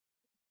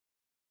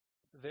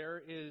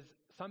There is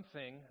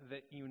something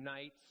that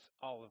unites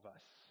all of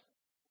us.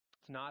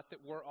 It's not that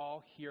we're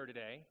all here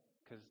today,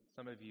 because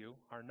some of you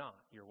are not.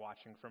 You're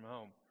watching from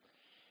home.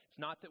 It's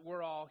not that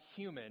we're all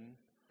human.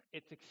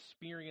 It's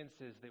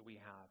experiences that we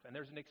have. And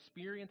there's an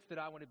experience that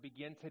I want to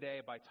begin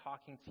today by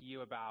talking to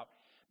you about.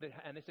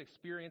 And this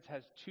experience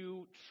has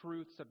two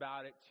truths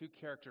about it, two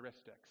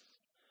characteristics.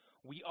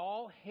 We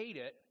all hate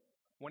it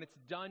when it's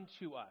done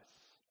to us,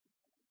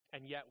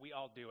 and yet we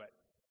all do it.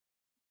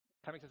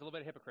 Kind of makes us a little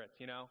bit of hypocrites,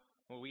 you know?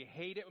 Well, we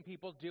hate it when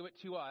people do it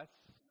to us,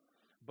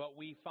 but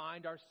we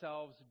find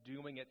ourselves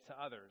doing it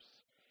to others.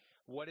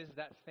 What is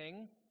that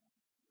thing?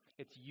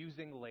 It's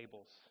using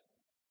labels.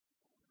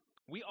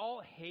 We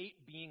all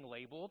hate being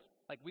labeled.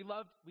 Like we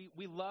love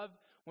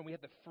when we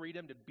have the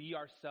freedom to be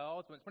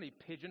ourselves, when somebody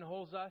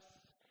pigeonholes us,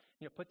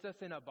 puts us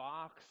in a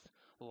box,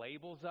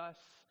 labels us.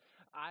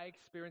 I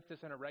experience this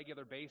on a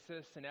regular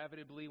basis,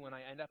 inevitably, when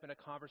I end up in a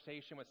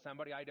conversation with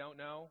somebody I don't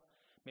know.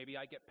 Maybe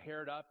I get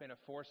paired up in a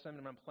foursome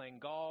and I'm playing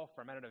golf,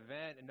 or I'm at an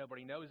event and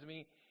nobody knows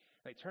me.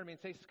 They turn to me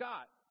and say,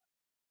 "Scott,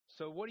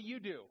 so what do you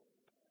do?"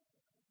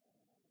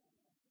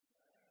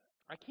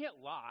 I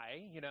can't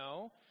lie,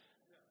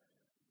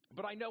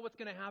 but I know what's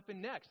going to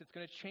happen next. It's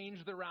going to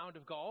change the round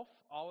of golf.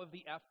 All of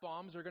the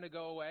F-bombs are going to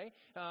go away.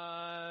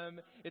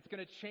 It's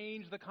going to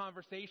change the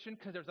conversation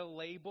because there's a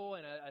label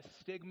and a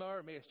stigma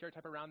or maybe a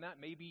stereotype around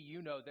that. Maybe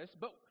you know this.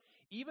 But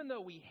even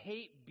though we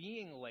hate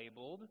being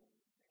labeled,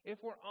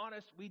 if we're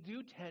honest, we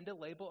do tend to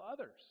label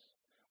others.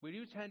 We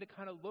do tend to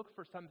kind of look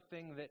for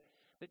something that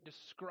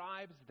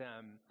describes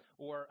them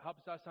or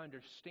helps us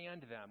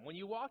understand them. When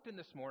you walked in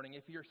this morning,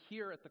 if you're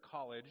here at the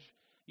college,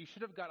 you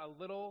should have got a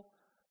little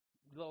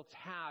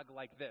tag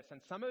like this.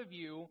 And some of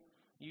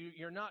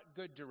you're not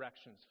good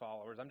directions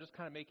followers. I'm just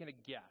kind of making a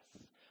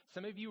guess.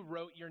 Some of you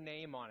wrote your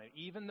name on it,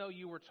 even though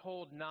you were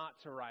told not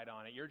to write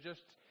on it.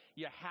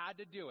 You had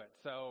to do it.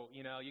 So,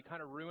 you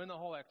kind of ruined the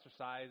whole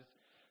exercise.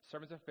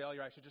 Sermon's a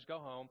failure. I should just go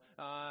home.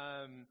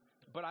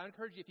 But I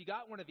encourage you, if you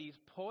got one of these,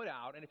 pull it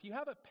out. And if you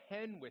have a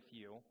pen with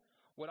you,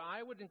 what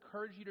I would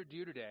encourage you to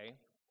do today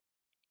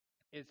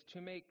is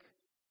to make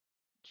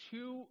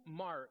 2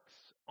 marks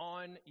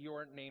on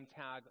your name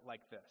tag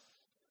like this.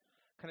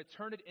 Kind of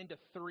turn it into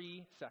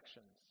 3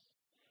 sections.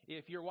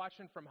 If you're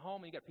watching from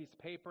home and you got a piece of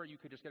paper, you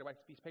could just get a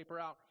piece of paper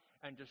out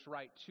and just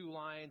write 2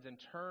 lines and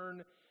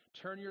turn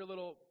your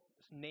little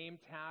name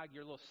tag,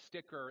 your little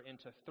sticker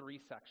into 3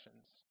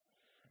 sections.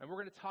 And we're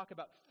going to talk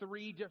about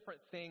 3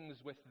 different things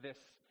with this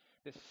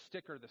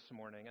sticker this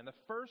morning. And the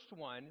first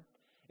one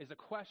is a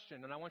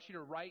question, and I want you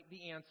to write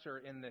the answer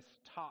in this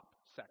top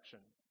section.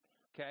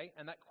 Okay?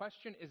 And that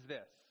question is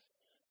this: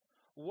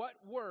 what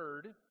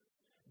word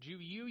do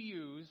you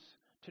use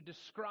to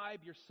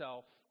describe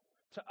yourself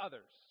to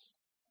others?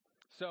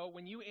 So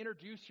when you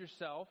introduce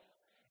yourself,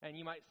 and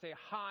you might say,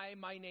 "Hi,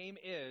 my name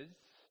is,"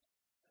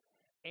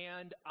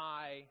 and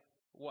I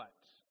what?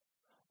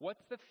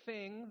 What's the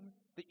thing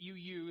that you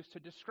use to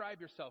describe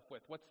yourself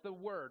with? What's the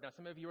word? Now,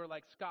 some of you are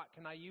like, "Scott,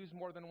 can I use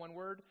more than one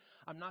word?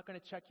 I'm not going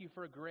to check you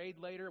for a grade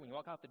later. When you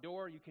walk out the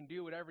door, you can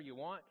do whatever you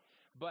want."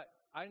 But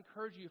I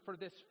encourage you for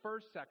this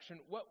first section,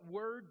 what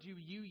word do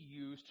you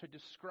use to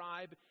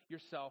describe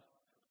yourself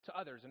to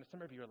others? And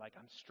some of you are like,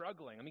 "I'm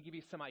struggling." Let me give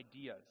you some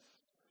ideas.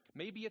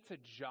 Maybe it's a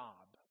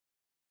job.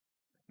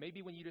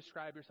 Maybe when you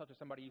describe yourself to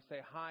somebody, you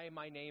say, "Hi,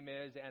 my name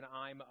is," and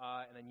I'm,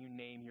 and then you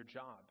name your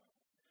job.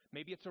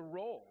 Maybe it's a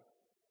role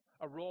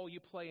you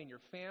play in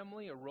your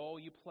family, a role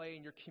you play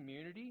in your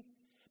community.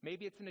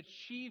 Maybe it's an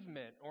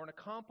achievement or an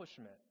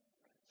accomplishment,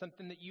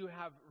 something that you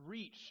have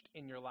reached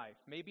in your life.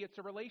 Maybe it's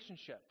a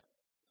relationship.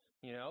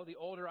 The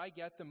older I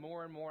get, the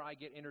more and more I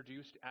get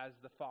introduced as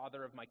the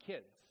father of my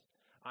kids.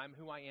 I'm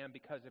who I am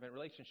because of a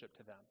relationship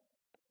to them.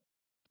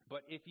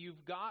 But if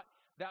you've got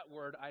that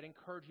word, I'd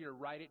encourage you to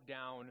write it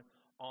down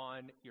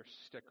on your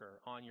sticker,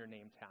 on your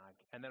name tag,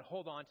 and then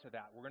hold on to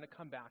that. We're going to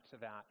come back to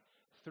that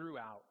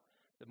throughout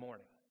the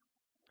morning.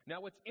 Now,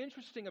 what's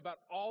interesting about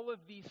all of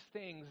these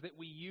things that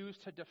we use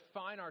to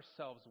define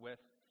ourselves with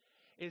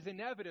is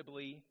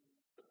inevitably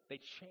they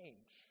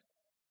change.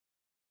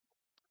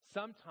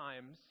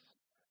 Sometimes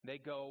they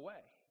go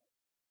away.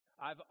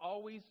 I've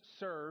always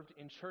served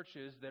in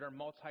churches that are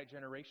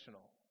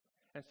multi-generational.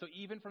 And so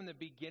even from the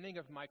beginning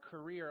of my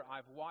career,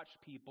 I've watched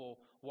people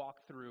walk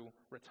through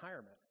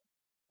retirement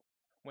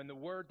when the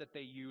word that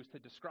they use to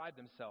describe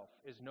themselves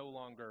is no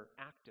longer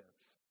active.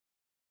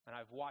 And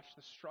I've watched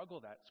the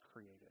struggle that's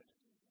created.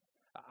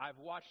 I've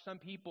watched some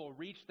people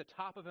reach the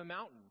top of a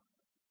mountain,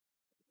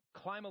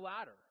 climb a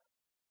ladder,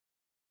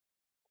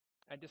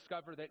 and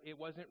discover that it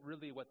wasn't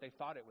really what they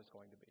thought it was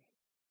going to be.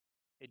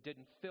 It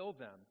didn't fill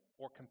them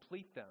or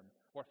complete them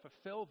or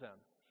fulfill them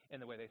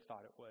in the way they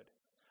thought it would.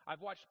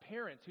 I've watched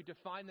parents who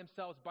define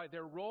themselves by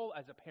their role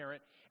as a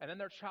parent, and then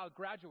their child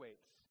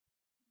graduates.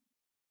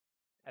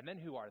 And then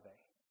who are they?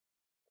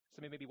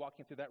 Somebody may be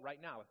walking through that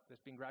right now, this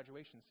being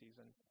graduation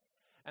season.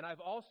 And I've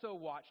also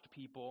watched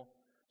people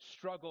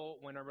struggle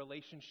when a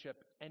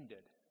relationship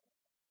ended.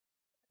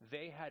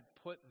 They had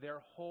put their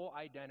whole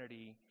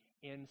identity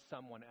in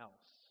someone else.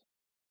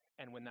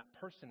 And when that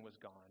person was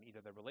gone,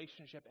 either the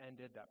relationship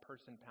ended, that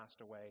person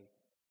passed away,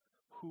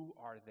 who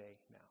are they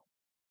now?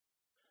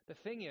 The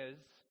thing is,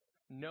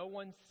 no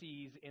one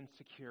sees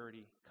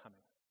insecurity coming.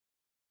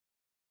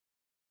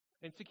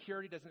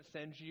 Insecurity doesn't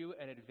send you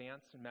an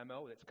advance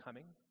memo that's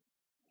coming.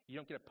 You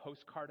don't get a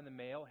postcard in the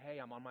mail, hey,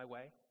 I'm on my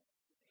way.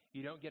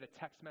 You don't get a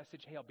text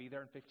message, hey, I'll be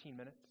there in 15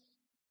 minutes.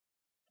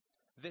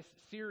 This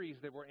series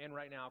that we're in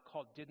right now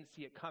called Didn't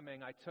See It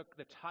Coming, I took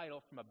the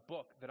title from a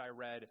book that I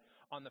read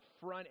on the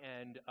front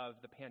end of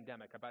the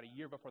pandemic, about a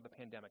year before the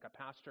pandemic. A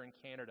pastor in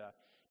Canada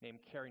named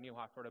Kerry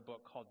Newhoff wrote a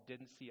book called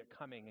Didn't See It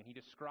Coming, and he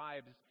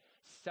describes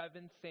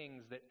 7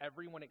 things that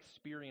everyone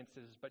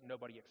experiences but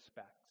nobody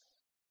expects.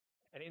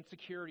 And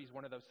insecurity is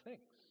one of those things.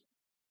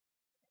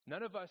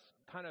 None of us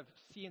kind of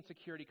see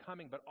insecurity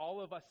coming, but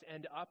all of us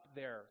end up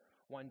there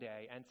one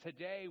day. And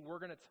today we're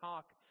going to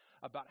talk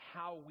about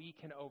how we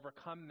can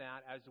overcome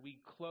that as we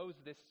close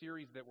this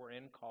series that we're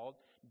in called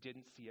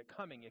Didn't See It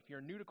Coming. If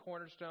you're new to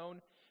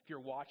Cornerstone, if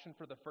you're watching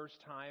for the first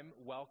time,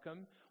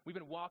 welcome. We've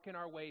been walking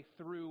our way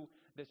through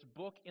this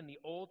book in the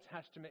Old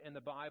Testament in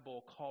the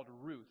Bible called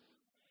Ruth.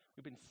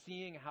 We've been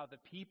seeing how the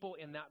people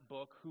in that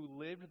book who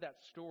lived that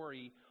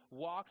story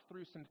walked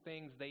through some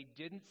things they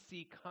didn't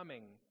see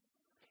coming,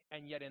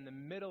 and yet in the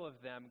middle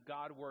of them,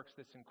 God works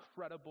this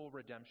incredible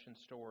redemption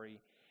story,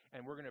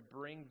 and we're going to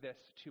bring this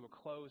to a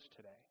close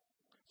today.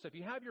 So if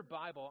you have your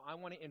Bible, I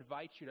want to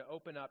invite you to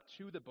open up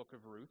to the book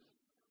of Ruth.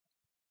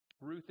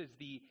 Ruth is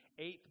the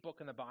 8th book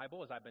in the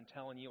Bible, as I've been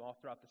telling you all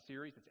throughout the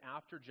series. It's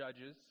after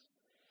Judges.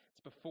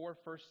 It's before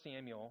 1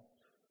 Samuel.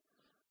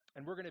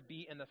 And we're going to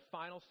be in the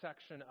final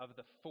section of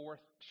the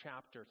 4th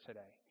chapter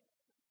today.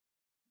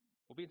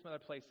 We'll be in some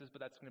other places,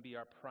 but that's going to be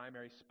our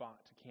primary spot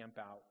to camp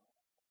out.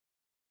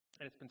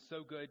 And it's been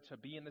so good to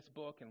be in this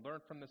book and learn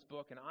from this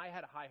book. And I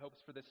had high hopes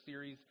for this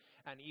series,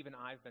 and even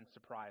I've been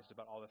surprised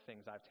about all the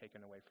things I've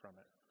taken away from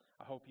it.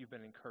 I hope you've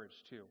been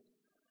encouraged too.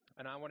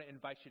 And I want to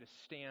invite you to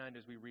stand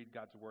as we read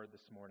God's word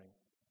this morning.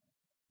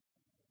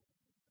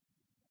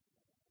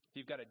 If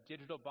you've got a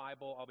digital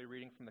Bible, I'll be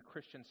reading from the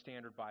Christian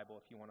Standard Bible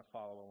if you want to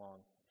follow along.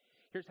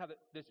 Here's how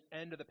this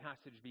end of the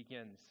passage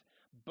begins.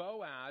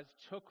 Boaz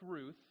took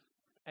Ruth,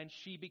 and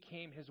she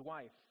became his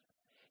wife.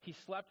 He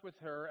slept with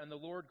her, and the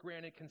Lord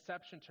granted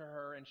conception to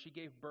her, and she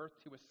gave birth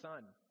to a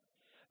son.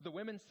 The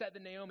women said to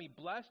Naomi,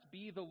 "Blessed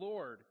be the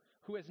Lord,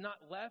 who has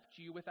not left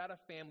you without a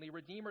family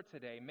redeemer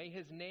today. May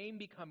his name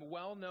become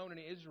well known in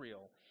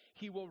Israel.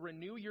 He will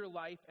renew your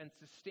life and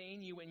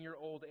sustain you in your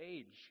old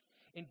age.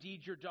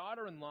 Indeed, your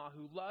daughter-in-law,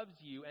 who loves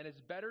you and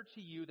is better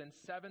to you than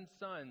 7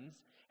 sons,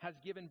 has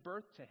given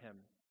birth to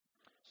him."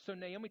 So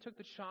Naomi took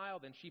the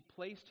child, and she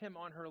placed him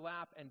on her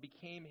lap and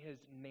became his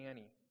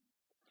nanny.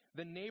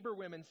 The neighbor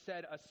women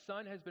said, "A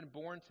son has been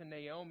born to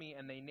Naomi,"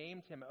 and they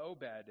named him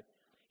Obed.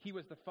 He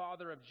was the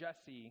father of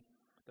Jesse,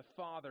 the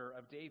father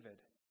of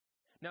David.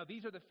 Now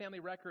these are the family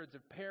records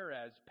of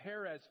Perez.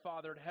 Perez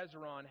fathered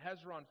Hezron.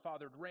 Hezron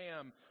fathered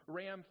Ram.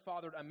 Ram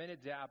fathered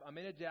Amminadab.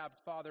 Amminadab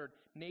fathered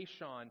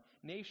Nahshon.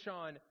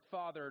 Nahshon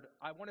fathered,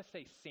 I want to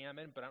say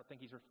salmon, but I don't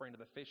think he's referring to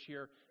the fish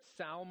here,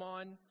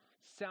 Salmon.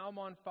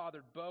 Salmon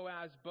fathered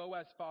Boaz.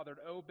 Boaz fathered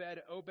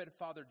Obed. Obed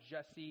fathered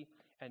Jesse.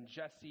 And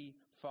Jesse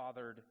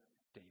fathered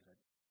David.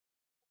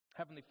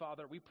 Heavenly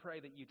Father, we pray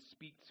that you'd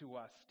speak to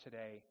us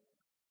today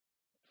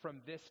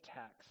from this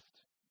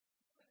text.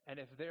 And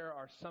if there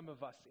are some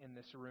of us in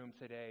this room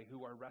today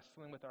who are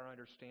wrestling with our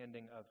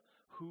understanding of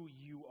who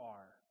you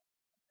are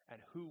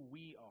and who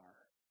we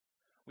are,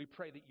 we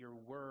pray that your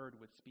word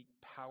would speak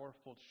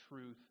powerful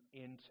truth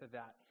into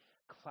that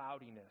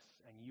cloudiness,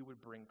 and you would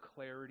bring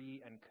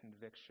clarity and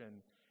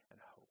conviction and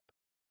hope.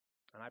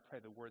 And I pray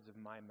the words of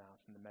my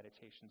mouth and the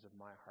meditations of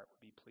my heart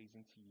would be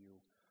pleasing to you,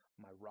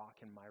 my rock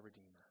and my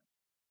redeemer.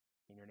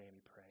 In your name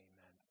we pray,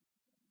 amen.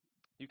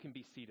 You can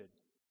be seated.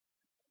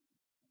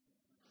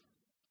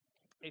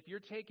 If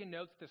you're taking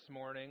notes this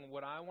morning,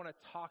 what I want to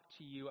talk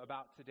to you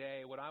about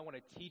today, what I want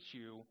to teach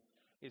you,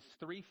 is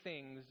 3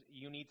 things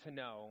you need to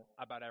know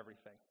about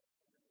everything.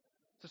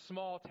 It's a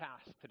small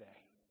task today.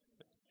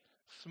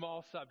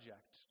 Small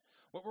subject.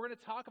 What we're going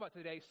to talk about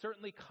today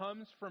certainly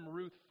comes from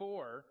Ruth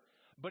 4,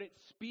 but it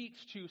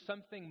speaks to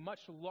something much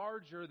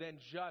larger than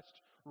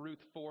just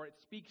Ruth 4. It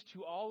speaks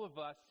to all of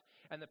us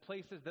and the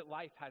places that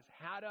life has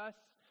had us,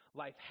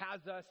 life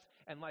has us,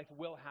 and life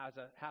will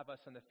have us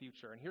in the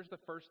future. And here's the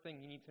first thing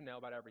you need to know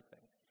about everything.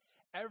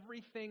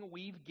 Everything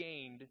we've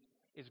gained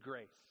is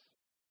grace.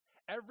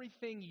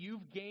 Everything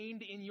you've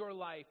gained in your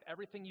life,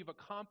 everything you've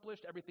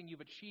accomplished, everything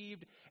you've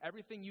achieved,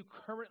 everything you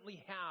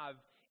currently have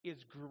is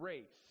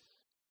grace.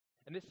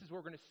 And this is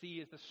what we're going to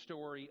see is the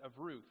story of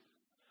Ruth.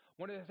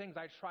 One of the things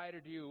I try to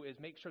do is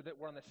make sure that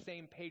we're on the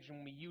same page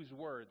when we use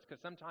words,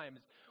 because sometimes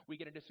we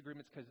get in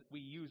disagreements because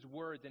we use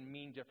words and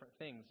mean different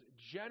things.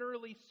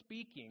 Generally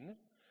speaking,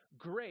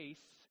 grace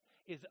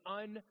is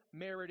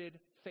unmerited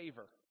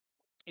favor.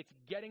 It's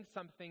getting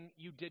something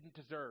you didn't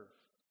deserve.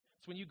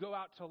 It's when you go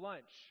out to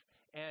lunch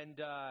and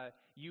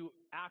you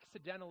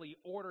accidentally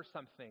order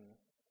something,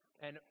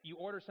 and you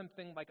order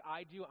something like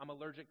I do. I'm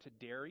allergic to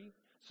dairy,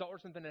 Salt or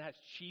something that has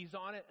cheese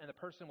on it, and the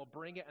person will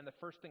bring it, and the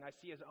first thing I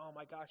see is, oh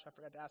my gosh, I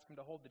forgot to ask him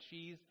to hold the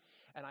cheese.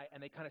 And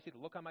they kind of see the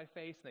look on my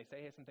face, and they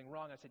say, hey, something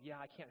wrong? I said, yeah,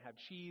 I can't have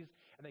cheese.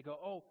 And they go,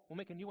 oh, we'll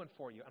make a new one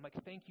for you. I'm like,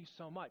 thank you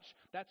so much.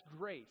 That's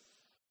grace.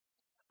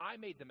 I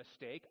made the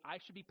mistake. I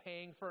should be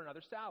paying for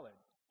another salad.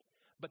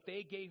 But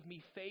they gave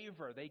me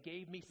favor. They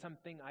gave me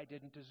something I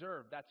didn't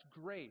deserve. That's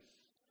grace.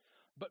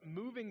 But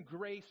moving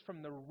grace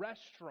from the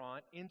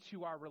restaurant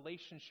into our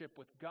relationship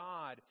with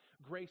God,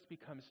 grace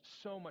becomes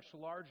so much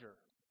larger.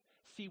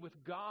 See, with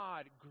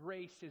God,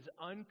 grace is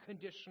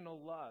unconditional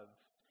love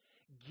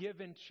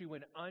given to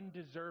an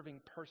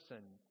undeserving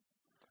person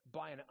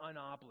by an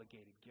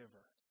unobligated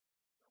giver.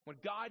 When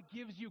God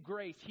gives you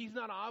grace, He's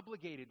not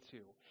obligated to.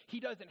 He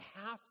doesn't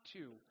have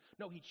to.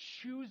 No, He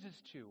chooses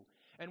to.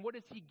 And what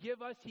does He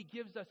give us? He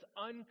gives us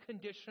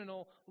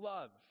unconditional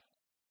love.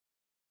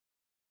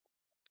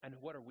 And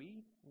what are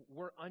we?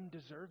 We're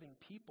undeserving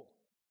people.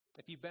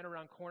 If you've been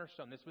around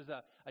Cornerstone, this was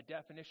a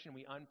definition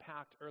we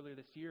unpacked earlier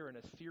this year in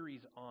a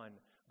series on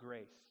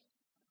grace.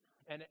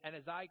 And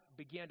as I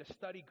began to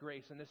study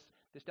grace and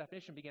this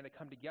definition began to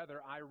come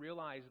together, I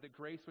realized that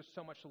grace was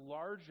so much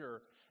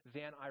larger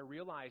than I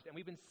realized. And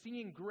we've been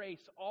seeing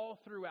grace all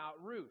throughout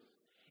Ruth.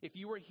 If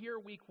you were here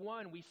week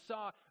 1, we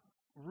saw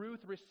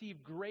Ruth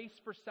receive grace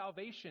for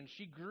salvation.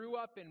 She grew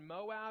up in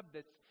Moab,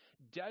 this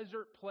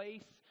desert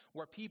place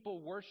where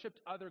people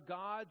worshiped other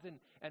gods,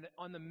 and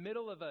on the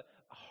middle of a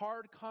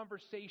hard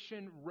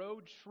conversation,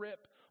 road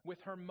trip with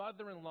her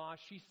mother-in-law,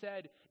 she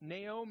said,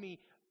 Naomi,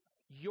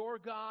 your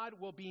God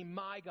will be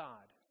my God.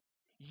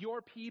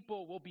 Your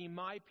people will be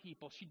my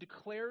people. She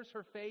declares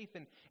her faith,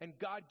 and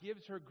God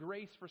gives her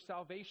grace for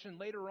salvation.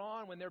 Later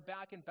on, when they're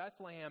back in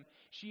Bethlehem,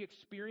 she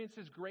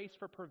experiences grace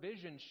for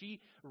provision.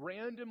 She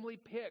randomly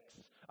picks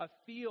a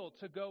field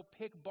to go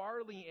pick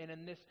barley in,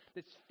 and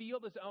this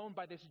field is owned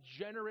by this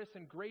generous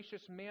and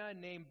gracious man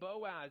named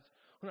Boaz,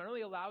 who not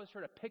only allows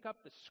her to pick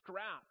up the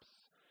scraps,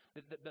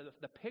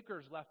 the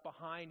pickers left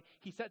behind,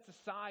 he sets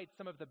aside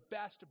some of the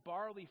best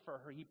barley for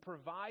her. He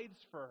provides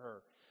for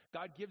her.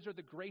 God gives her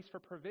the grace for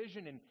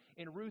provision.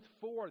 In Ruth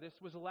 4, this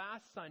was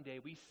last Sunday,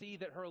 we see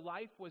that her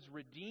life was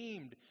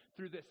redeemed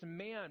through this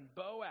man,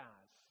 Boaz.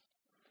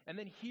 And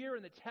then here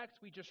in the text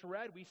we just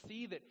read, we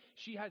see that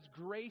she has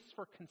grace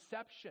for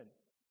conception.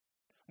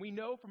 We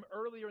know from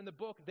earlier in the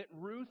book that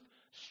Ruth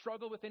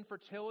struggled with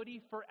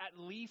infertility for at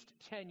least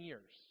 10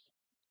 years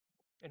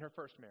in her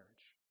first marriage.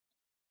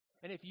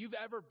 And if you've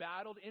ever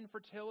battled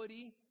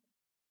infertility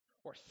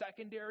or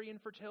secondary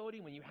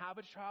infertility, when you have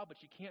a child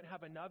but you can't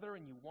have another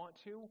and you want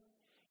to,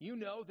 you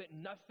know that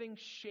nothing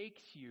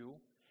shakes you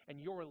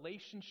and your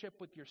relationship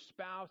with your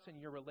spouse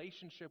and your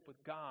relationship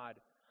with God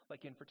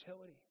like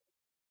infertility.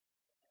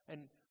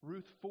 And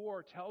Ruth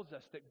 4 tells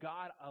us that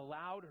God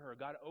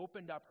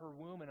opened up her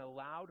womb and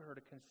allowed her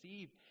to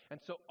conceive. And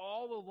so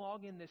all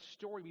along in this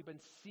story, we've been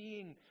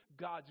seeing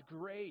God's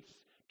grace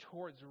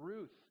towards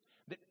Ruth.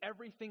 That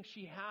everything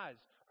she has,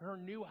 her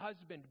new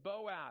husband,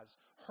 Boaz,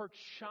 her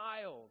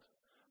child,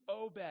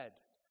 Obed,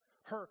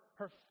 her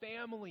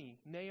family,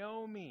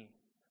 Naomi,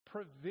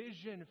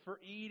 provision for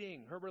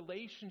eating, her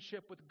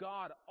relationship with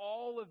God,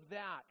 all of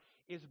that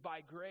is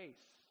by grace.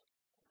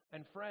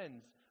 And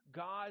friends,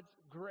 God's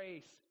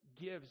grace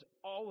gives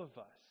all of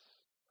us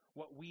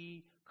what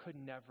we could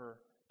never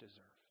deserve.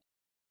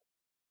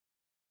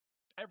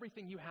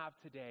 Everything you have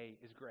today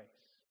is grace.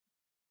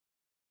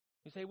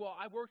 You say, well,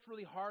 I worked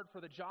really hard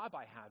for the job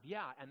I have.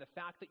 Yeah, and the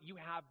fact that you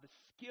have the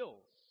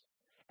skills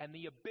and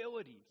the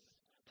abilities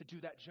to do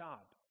that job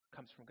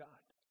comes from God.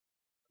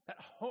 That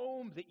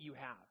home that you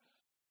have,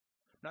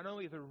 not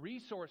only the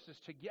resources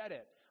to get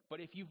it, but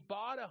if you've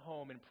bought a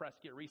home in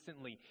Prescott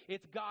recently,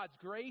 it's God's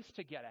grace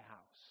to get a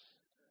house.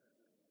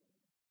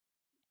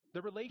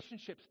 The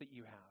relationships that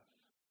you have.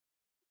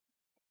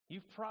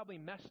 You've probably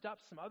messed up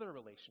some other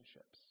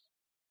relationships.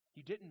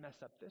 You didn't mess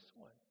up this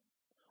one.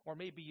 Or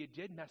maybe you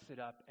did mess it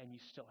up and you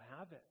still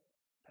have it.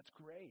 That's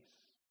grace.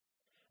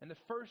 And the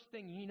first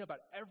thing you know about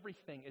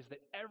everything is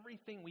that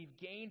everything we've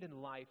gained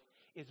in life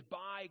is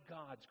by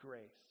God's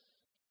grace.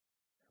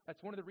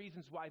 That's one of the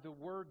reasons why the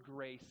word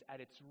grace at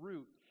its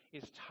root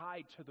is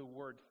tied to the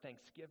word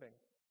thanksgiving.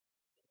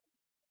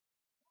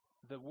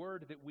 The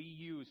word that we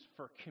use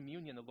for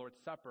communion, the Lord's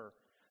Supper,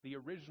 the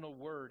original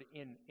word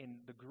in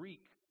the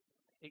Greek,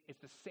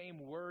 it's the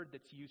same word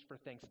that's used for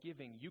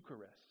thanksgiving,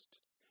 Eucharist.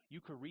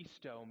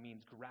 Eucharisto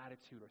means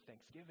gratitude or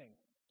thanksgiving.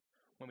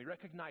 When we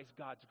recognize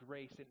God's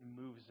grace, it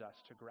moves us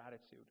to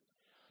gratitude.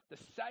 The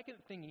second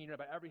thing you need to know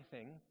about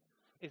everything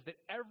is that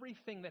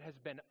everything that has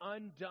been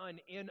undone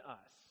in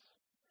us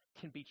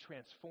can be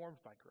transformed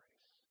by grace.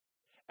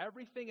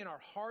 Everything in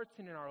our hearts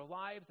and in our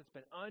lives that's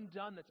been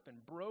undone, that's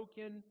been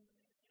broken,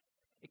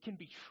 it can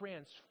be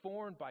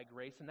transformed by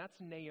grace, and that's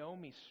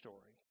Naomi's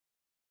story.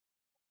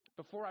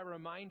 Before I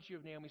remind you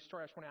of Naomi's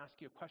story, I just want to ask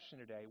you a question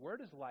today. Where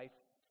does life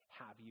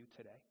have you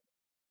today?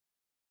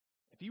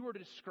 If you were to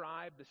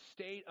describe the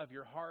state of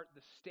your heart,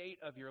 the state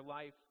of your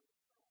life,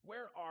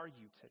 where are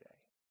you today?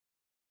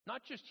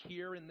 Not just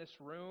here in this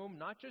room,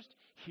 not just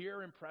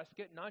here in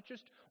Prescott, not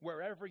just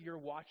wherever you're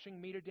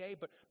watching me today,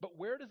 but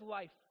where does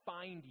life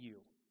find you?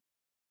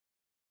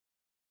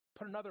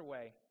 Put another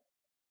way,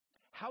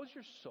 how's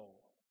your soul?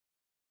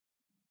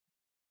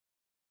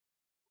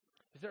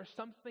 Is there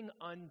something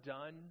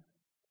undone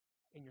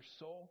in your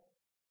soul?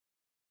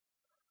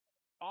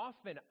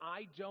 Often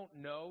I don't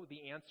know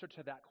the answer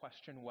to that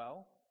question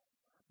well,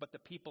 but the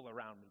people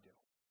around me do,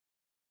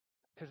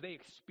 because they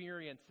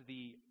experience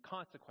the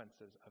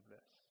consequences of this.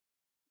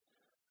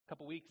 A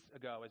couple weeks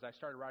ago, as I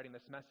started writing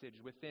this message,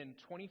 within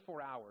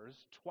 24 hours,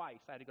 twice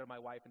I had to go to my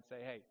wife and say,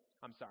 hey,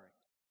 I'm sorry.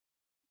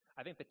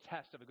 I think the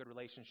test of a good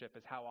relationship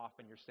is how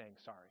often you're saying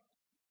sorry.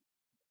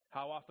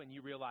 How often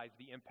you realize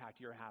the impact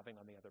you're having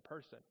on the other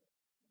person.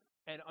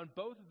 And on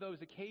both of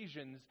those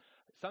occasions,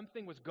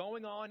 something was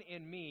going on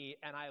in me,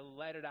 and I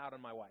let it out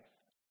on my wife.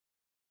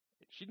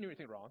 She didn't do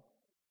anything wrong.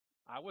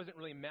 I wasn't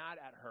really mad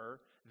at her.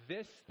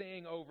 This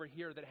thing over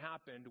here that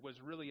happened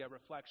was really a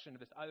reflection of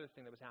this other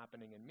thing that was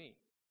happening in me.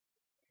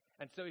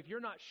 And so if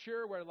you're not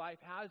sure where life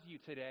has you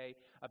today,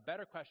 a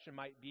better question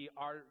might be,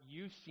 are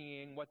you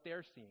seeing what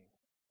they're seeing?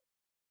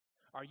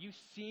 Are you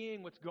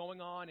seeing what's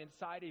going on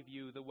inside of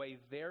you the way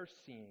they're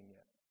seeing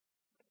it?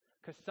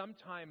 Because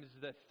sometimes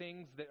the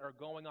things that are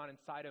going on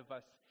inside of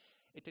us,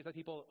 it takes like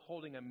people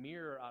holding a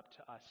mirror up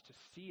to us to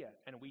see it.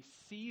 And we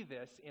see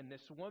this in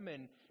this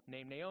woman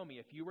named Naomi.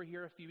 If you were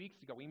here a few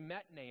weeks ago, we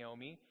met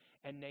Naomi,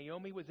 and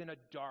Naomi was in a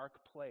dark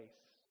place.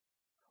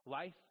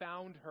 Life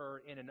found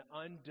her in an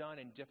undone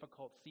and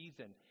difficult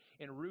season.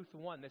 In Ruth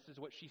 1, this is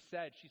what she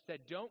said. She said,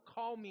 "Don't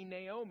call me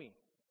Naomi.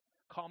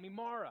 Call me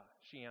Mara,"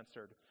 she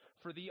answered.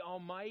 "For the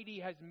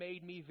Almighty has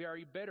made me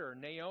very bitter."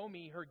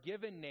 Naomi, her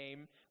given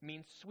name,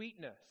 means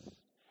sweetness.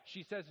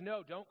 She says,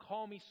 "No, don't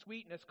call me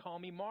sweetness, call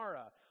me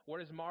Mara." What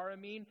does Mara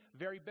mean?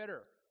 Very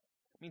bitter.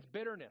 It means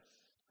bitterness.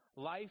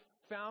 Life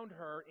found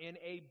her in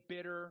a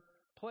bitter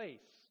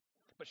place.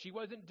 But she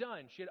wasn't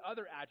done. She had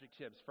other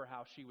adjectives for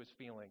how she was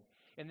feeling.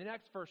 In the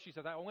next verse, she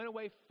says, "I went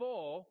away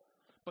full,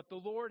 but the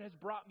Lord has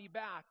brought me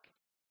back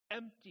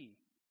empty."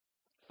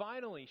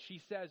 Finally, she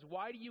says,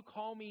 "Why do you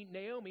call me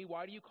Naomi?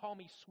 Why do you call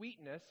me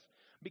sweetness?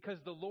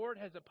 Because the Lord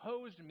has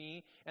opposed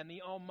me, and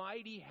the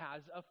Almighty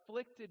has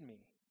afflicted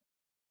me."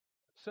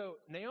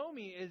 So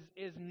Naomi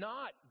is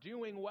not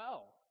doing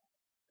well.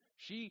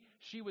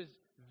 She was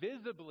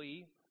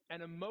visibly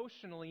and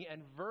emotionally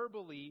and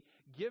verbally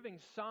giving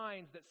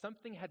signs that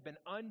something had been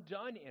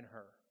undone in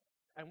her.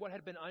 And what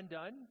had been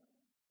undone?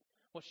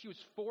 Well, she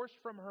was forced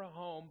from her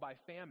home by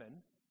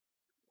famine,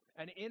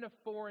 and in a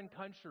foreign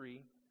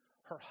country,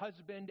 her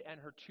husband and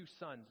her 2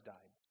 sons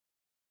died.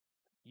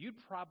 You'd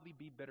probably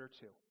be bitter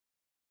too.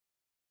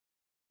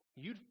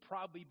 You'd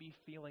probably be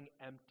feeling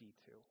empty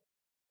too.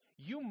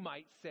 You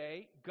might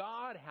say,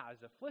 God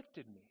has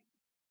afflicted me,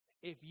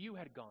 if you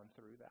had gone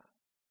through that.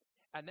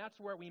 And that's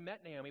where we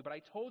met Naomi. But I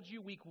told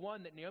you week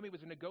 1 that Naomi was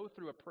going to go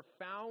through a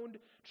profound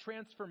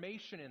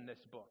transformation in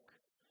this book.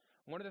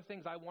 One of the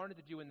things I wanted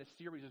to do in this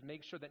series is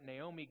make sure that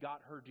Naomi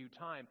got her due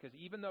time. Because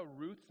even though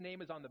Ruth's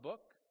name is on the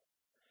book,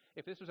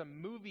 if this was a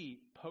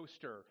movie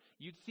poster,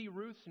 you'd see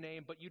Ruth's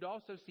name, but you'd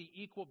also see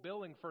equal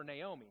billing for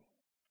Naomi,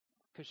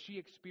 because she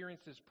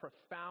experiences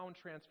profound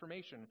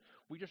transformation.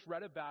 We just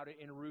read about it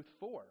in Ruth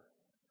 4.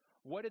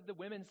 What did the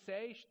women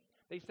say?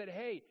 They said,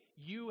 "Hey,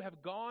 you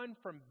have gone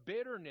from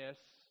bitterness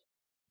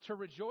to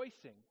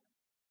rejoicing.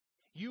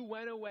 You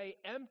went away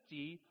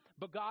empty,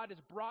 but God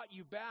has brought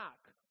you back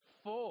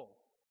full."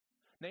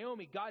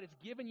 Naomi, God has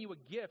given you a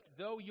gift.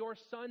 Though your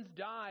sons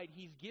died,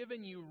 He's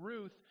given you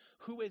Ruth,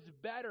 who is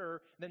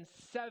better than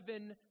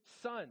 7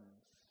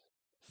 sons.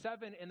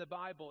 7 in the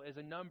Bible is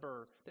a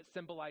number that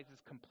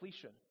symbolizes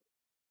completion.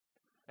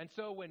 And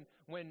so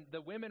when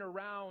the women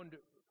around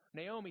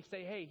Naomi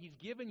say, "Hey, He's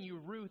given you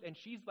Ruth," and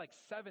she's like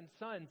 7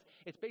 sons,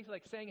 it's basically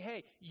like saying,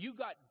 "Hey, you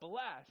got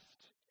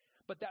blessed,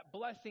 but that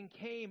blessing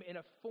came in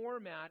a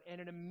format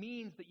and in a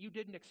means that you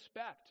didn't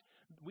expect."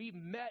 We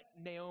met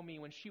Naomi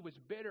when she was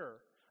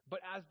bitter,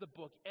 but as the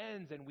book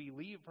ends and we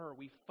leave her,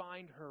 we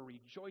find her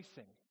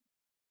rejoicing.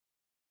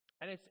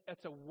 And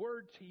it's a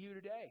word to you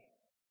today.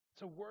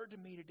 It's a word to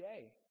me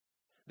today,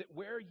 that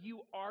where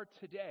you are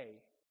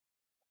today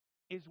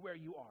is where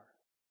you are.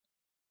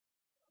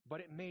 But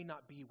it may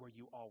not be where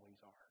you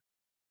always are.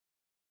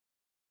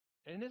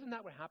 And isn't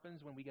that what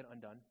happens when we get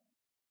undone?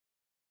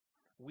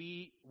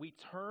 We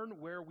turn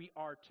where we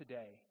are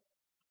today,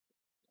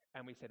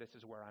 and we say, "This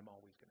is where I'm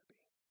always going to be."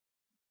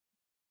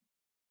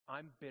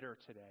 I'm bitter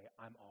today.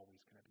 I'm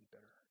always going to be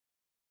bitter.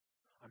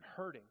 I'm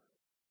hurting.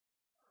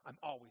 I'm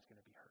always going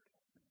to be hurting.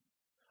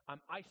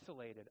 I'm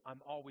isolated.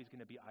 I'm always going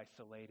to be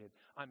isolated.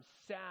 I'm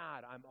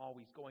sad. I'm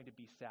always going to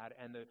be sad.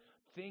 And the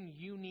thing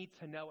you need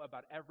to know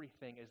about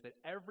everything is that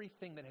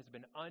everything that has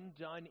been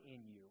undone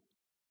in you,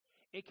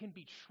 it can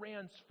be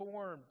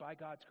transformed by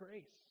God's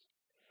grace.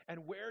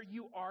 And where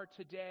you are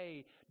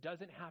today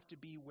doesn't have to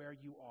be where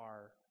you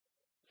are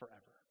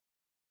forever.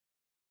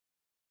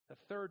 The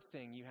third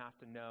thing you have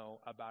to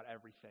know about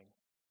everything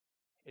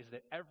is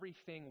that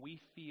everything we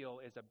feel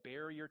is a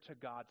barrier to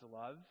God's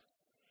love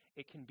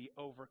it can be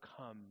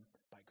overcome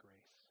by grace.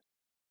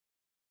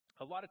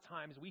 A lot of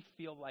times we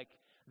feel like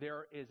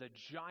there is a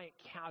giant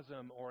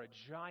chasm or a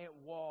giant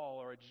wall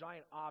or a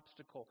giant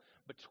obstacle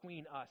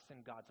between us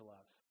and God's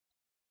love.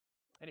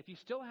 And if you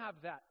still have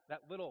that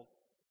little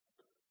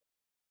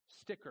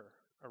sticker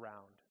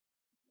around,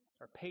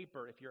 or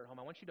paper if you're at home,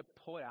 I want you to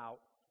pull it out,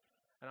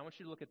 and I want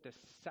you to look at this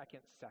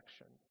second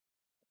section.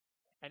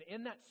 And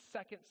in that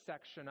second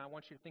section, I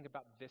want you to think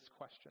about this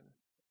question.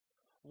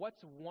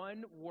 What's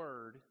one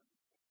word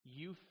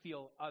you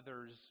feel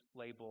others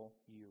label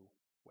you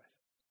with?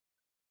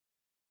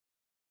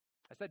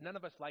 I said none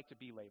of us like to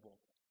be labeled.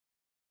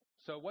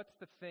 So what's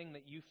the thing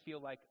that you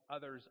feel like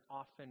others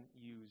often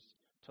use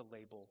to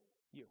label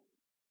you?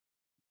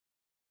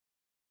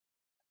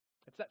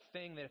 It's that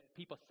thing that if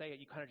people say it,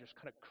 you kind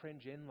of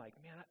cringe in like,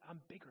 man, I'm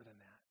bigger than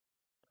that.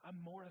 I'm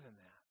more than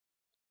that.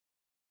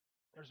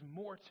 There's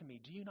more to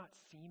me. Do you not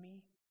see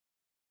me?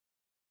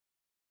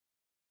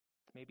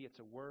 Maybe it's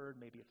a word,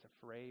 maybe it's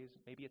a phrase,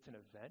 maybe it's an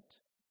event.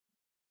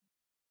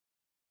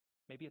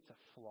 Maybe it's a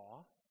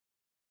flaw.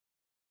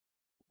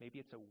 Maybe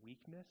it's a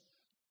weakness.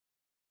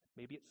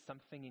 Maybe it's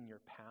something in your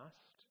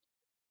past.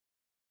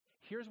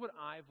 Here's what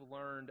I've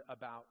learned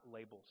about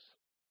labels.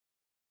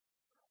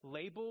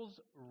 Labels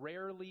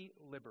rarely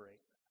liberate.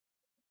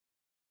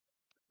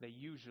 They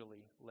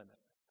usually limit.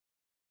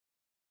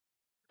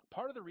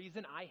 Part of the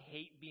reason I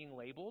hate being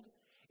labeled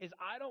is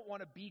I don't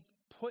want to be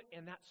put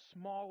in that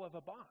small of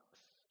a box.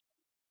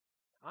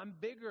 I'm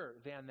bigger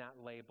than that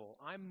label.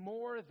 I'm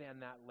more than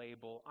that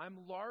label.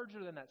 I'm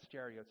larger than that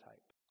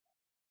stereotype.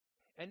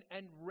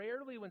 And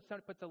rarely when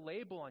someone puts a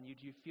label on you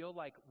do you feel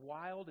like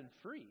wild and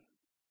free.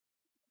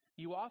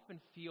 You often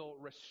feel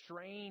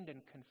restrained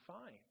and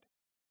confined.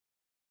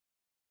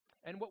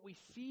 And what we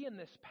see in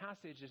this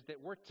passage is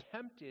that we're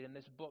tempted in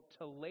this book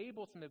to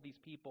label some of these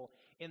people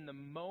in the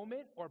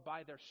moment or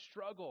by their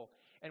struggle.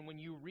 And when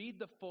you read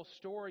the full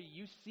story,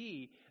 you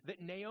see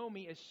that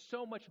Naomi is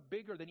so much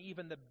bigger than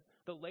even the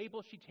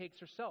label she takes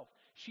herself.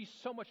 She's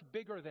so much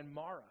bigger than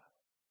Mara.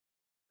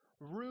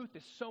 Ruth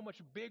is so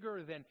much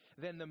bigger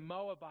than the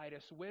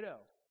Moabitess widow.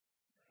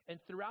 And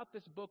throughout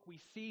this book, we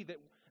see that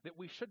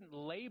we shouldn't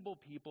label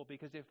people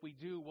because if we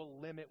do, we'll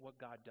limit what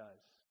God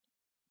does.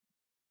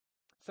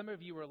 Some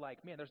of you are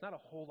like, man, there's not a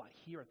whole lot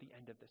here at the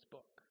end of this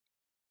book.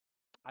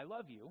 I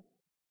love you,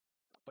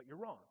 but you're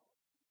wrong.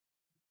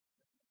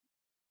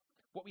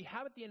 What we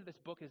have at the end of this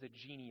book is a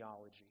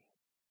genealogy.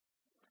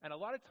 And a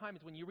lot of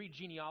times when you read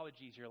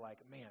genealogies, you're like,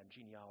 man,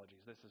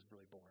 genealogies, this is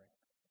really boring.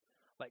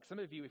 Like some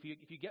of you, if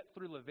you get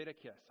through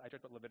Leviticus, I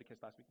talked about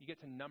Leviticus last week, you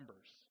get to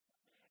Numbers.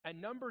 And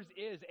Numbers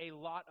is a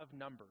lot of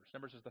numbers.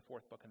 Numbers is the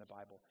fourth book in the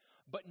Bible.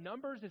 But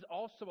Numbers is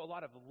also a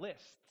lot of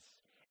lists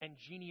and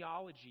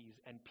genealogies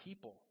and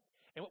people.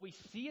 And what we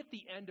see at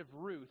the end of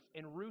Ruth,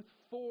 in Ruth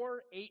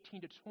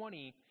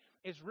 4:18-20,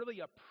 is really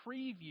a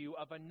preview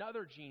of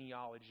another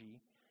genealogy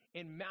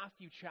in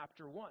Matthew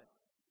chapter 1.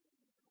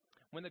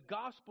 When the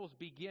Gospels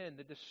begin,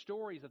 the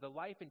stories of the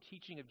life and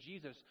teaching of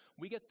Jesus,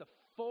 we get the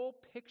full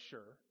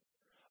picture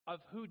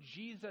of who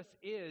Jesus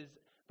is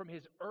from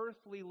his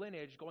earthly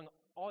lineage going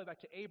all the way back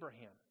to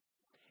Abraham.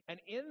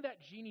 And in that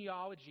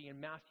genealogy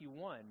in Matthew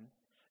 1,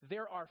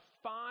 there are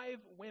 5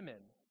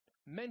 women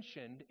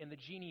mentioned in the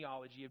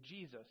genealogy of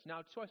Jesus.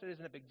 Now, to us, it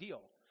isn't a big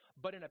deal.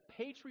 But in a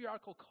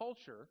patriarchal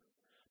culture,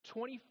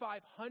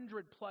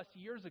 2,500 plus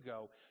years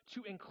ago,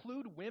 to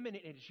include women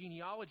in a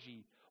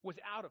genealogy was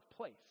out of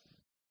place.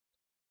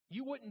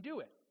 You wouldn't do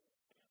it.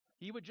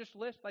 You would just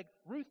list like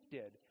Ruth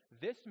did.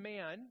 This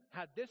man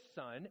had this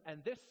son,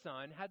 and this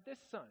son had this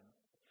son.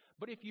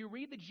 But if you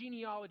read the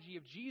genealogy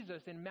of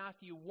Jesus in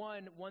Matthew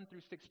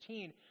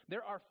 1:1-16,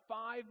 there are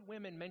 5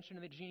 women mentioned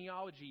in the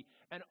genealogy,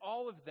 and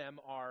all of them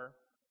are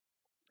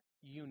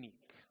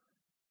unique.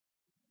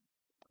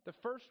 The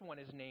first one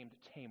is named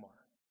Tamar.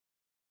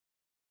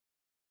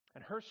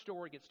 And her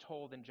story gets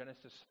told in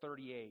Genesis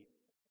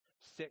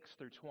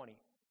 38:6-20.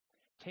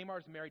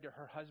 Tamar's married to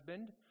her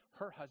husband.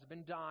 Her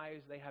husband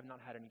dies. They have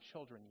not had any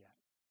children yet.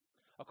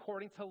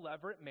 According to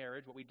levirate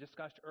marriage, what we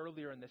discussed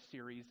earlier in this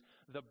series,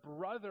 the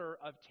brother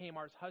of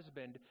Tamar's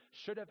husband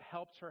should have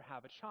helped her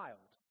have a child.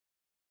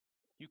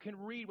 You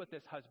can read what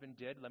this husband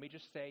did. Let me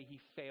just say he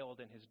failed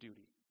in his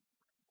duty.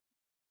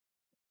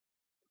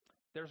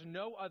 There's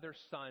no other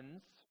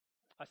sons.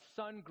 A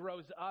son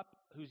grows up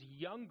who's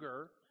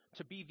younger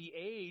to be the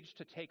age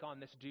to take on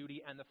this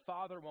duty, and the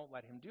father won't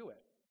let him do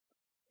it.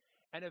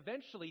 And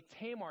eventually,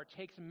 Tamar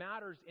takes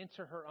matters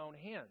into her own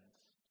hands.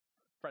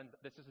 Friend,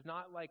 this is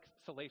not like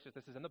salacious.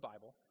 This is in the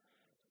Bible.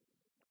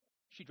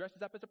 She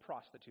dresses up as a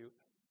prostitute.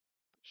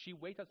 She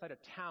waits outside a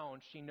town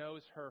she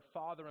knows her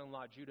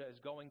father-in-law, Judah, is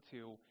going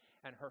to,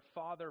 and her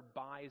father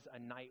buys a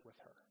night with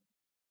her.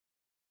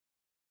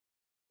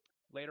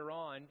 Later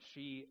on,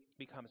 she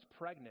becomes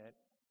pregnant,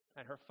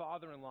 and her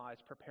father-in-law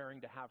is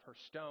preparing to have her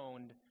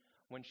stoned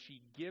when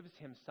she gives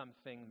him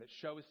something that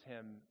shows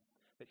him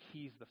that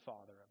he's the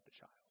father of the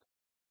child.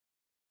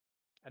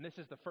 And this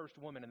is the first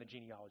woman in the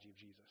genealogy of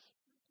Jesus.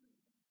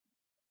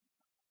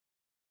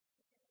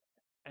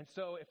 And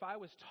so if I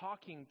was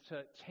talking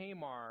to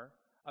Tamar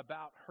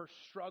about her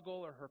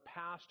struggle or her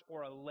past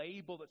or a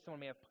label that someone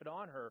may have put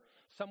on her,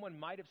 someone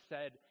might have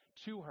said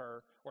to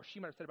her, or she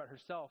might have said about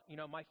herself,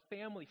 my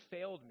family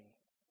failed me.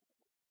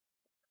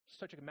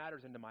 So I took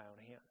matters into my own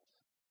hands.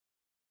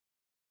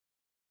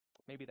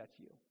 Maybe that's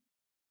you.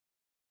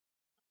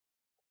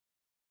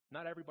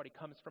 Not everybody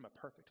comes from a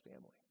perfect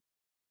family.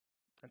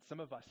 And some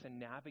of us, in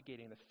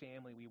navigating the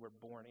family we were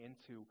born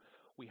into,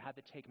 we had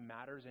to take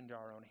matters into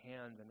our own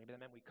hands, and maybe that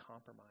meant we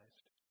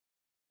compromised.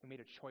 We made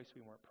a choice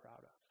we weren't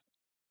proud of.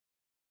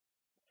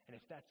 And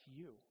if that's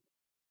you,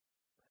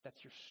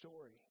 that's your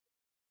story,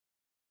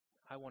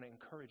 I want to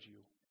encourage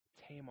you,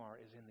 Tamar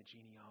is in the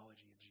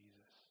genealogy of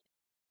Jesus.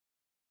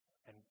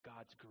 And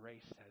God's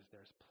grace says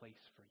there's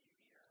place for you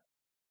here.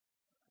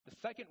 The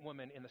second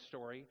woman in the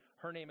story,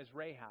 her name is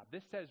Rahab.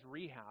 This says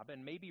Rehab,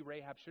 and maybe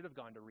Rahab should have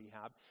gone to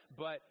rehab,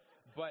 but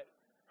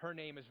her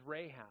name is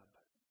Rahab.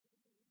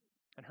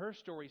 And her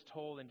story is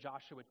told in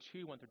Joshua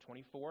 2, 1 through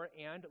 24.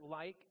 And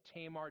like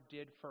Tamar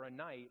did for a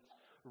night,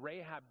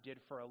 Rahab did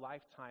for a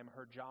lifetime.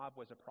 Her job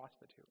was a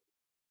prostitute,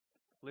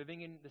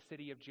 living in the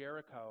city of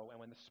Jericho. And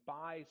when the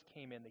spies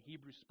came in, the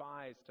Hebrew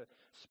spies, to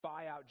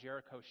spy out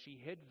Jericho, she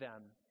hid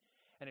them.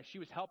 And as she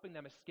was helping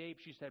them escape,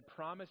 she said,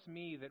 "Promise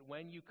me that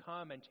when you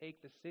come and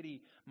take the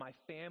city, my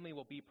family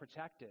will be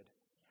protected."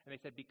 And they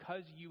said,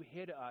 "Because you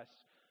hid us,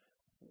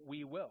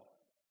 we will."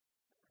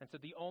 And so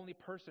the only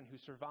person who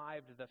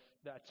survived the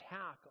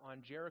attack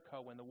on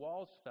Jericho when the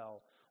walls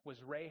fell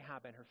was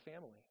Rahab and her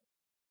family.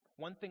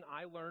 One thing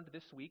I learned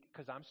this week,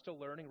 because I'm still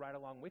learning right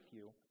along with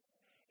you,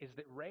 is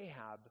that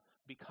Rahab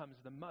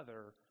becomes the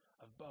mother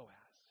of Boaz.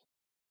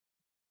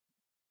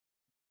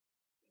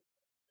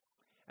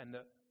 And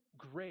the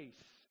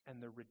grace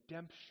and the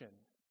redemption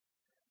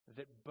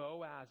that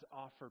Boaz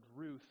offered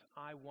Ruth,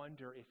 I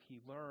wonder if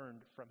he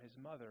learned from his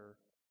mother,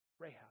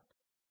 Rahab.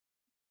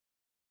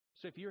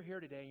 So if you're here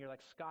today and you're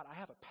like, "Scott, I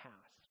have a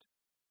past,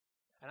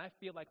 and I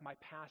feel like my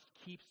past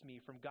keeps me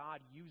from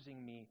God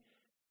using me,"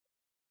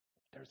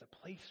 there's a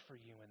place for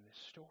you in this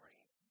story,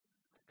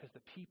 because the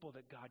people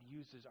that God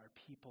uses are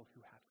people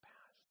who have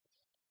pasts.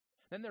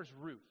 Then there's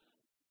Ruth.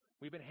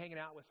 We've been hanging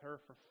out with her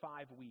for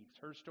 5 weeks.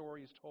 Her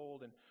story is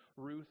told in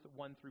Ruth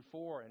 1 through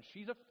 4, and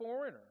she's a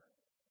foreigner.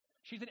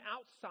 She's an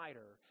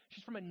outsider.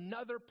 She's from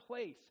another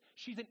place.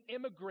 She's an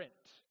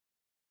immigrant.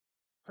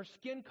 Her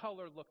skin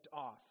color looked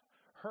off.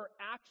 Her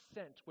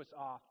accent was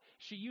off.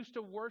 She used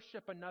to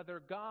worship another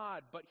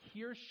god, but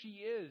here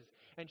she is,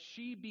 and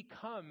she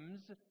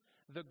becomes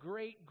the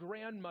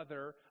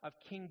great-grandmother of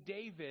King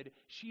David.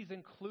 She's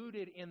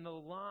included in the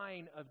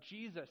line of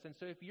Jesus. And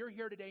so if you're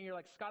here today and you're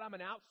like, "Scott, I'm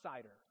an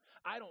outsider.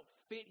 I don't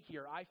fit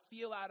here. I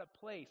feel out of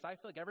place. I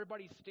feel like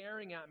everybody's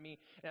staring at me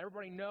and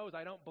everybody knows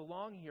I don't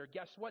belong here."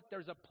 Guess what?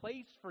 There's a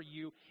place for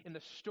you in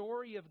the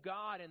story of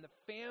God and the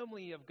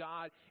family of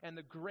God, and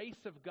the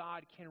grace of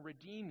God can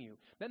redeem you.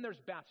 Then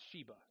there's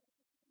Bathsheba.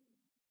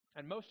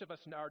 And most of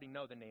us already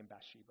know the name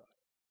Bathsheba.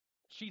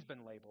 She's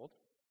been labeled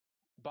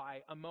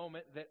by a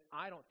moment that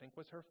I don't think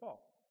was her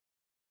fault.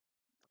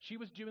 She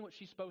was doing what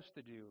she's supposed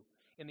to do.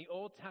 In the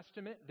Old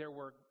Testament, there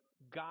were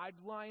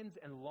guidelines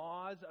and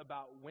laws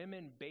about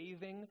women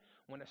bathing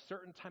when a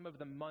certain time of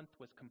the month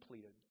was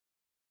completed.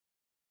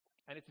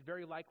 And it's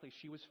very likely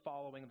she was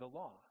following the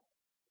law.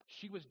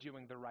 She was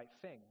doing the right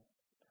thing.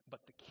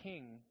 But the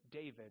king,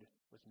 David,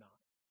 was not.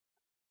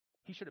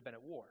 He should have been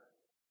at war,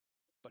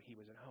 but he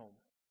was at home.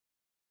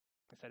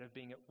 Instead of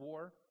being at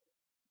war,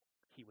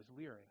 he was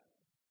leering.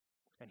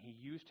 And he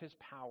used his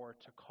power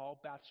to call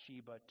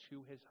Bathsheba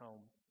to his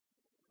home.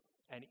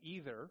 And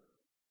either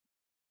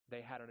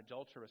they had an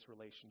adulterous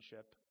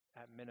relationship,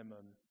 at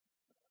minimum,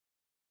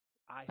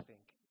 I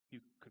think you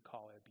could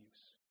call it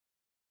abuse.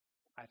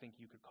 I think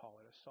you could call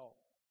it assault.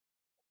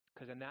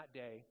 Because in that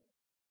day,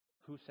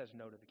 who says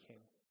no to the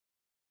king?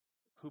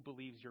 Who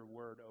believes your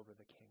word over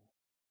the king?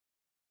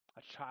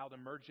 A child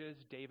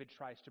emerges. David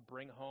tries to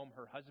bring home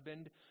her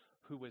husband,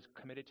 who was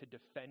committed to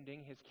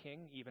defending his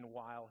king, even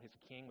while his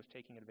king was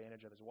taking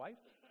advantage of his wife.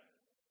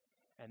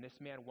 And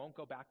this man won't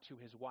go back to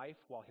his wife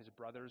while his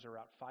brothers are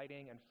out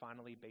fighting. And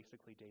finally,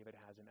 basically, David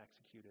has him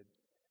executed,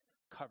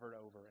 covered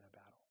over in a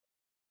battle.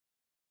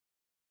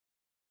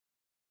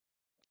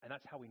 And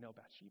that's how we know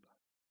Bathsheba.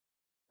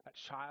 That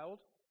child,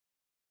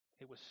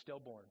 it was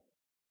stillborn.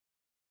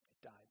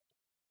 It died.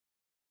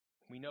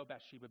 We know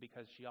Bathsheba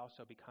because she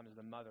also becomes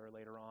the mother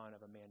later on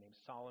of a man named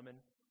Solomon,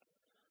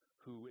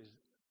 who is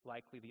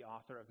likely the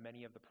author of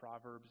many of the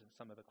Proverbs and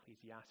some of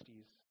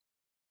Ecclesiastes,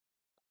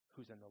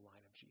 who's in the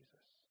line of Jesus.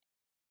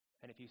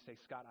 And if you say,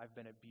 "Scott, I've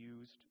been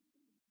abused,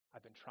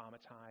 I've been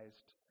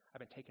traumatized, I've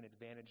been taken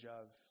advantage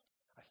of,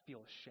 I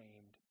feel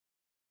ashamed,"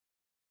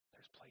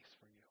 there's place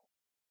for you.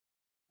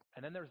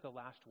 And then there's the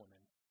last woman,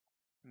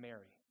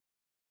 Mary.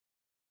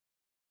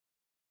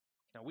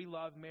 Now, we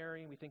love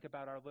Mary. We think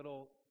about our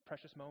little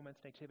precious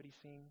moments nativity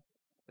scene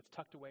that's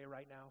tucked away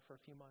right now for a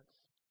few months.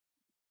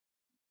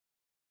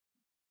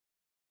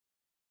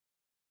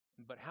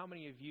 But how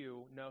many of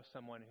you know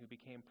someone who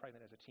became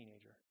pregnant as a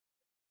teenager?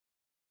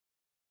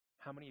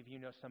 How many of you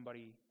know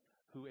somebody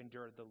who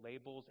endured the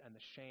labels and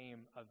the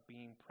shame of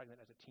being pregnant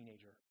as a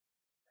teenager.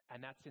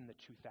 And that's in the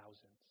 2000s.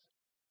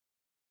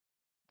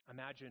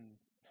 Imagine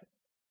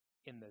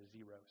in the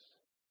zeros.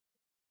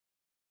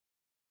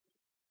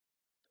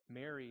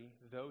 Mary,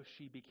 though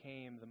she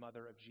became the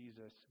mother of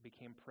Jesus,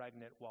 became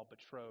pregnant while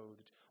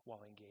betrothed,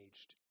 while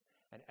engaged.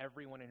 And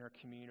everyone in her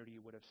community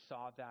would have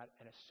saw that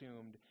and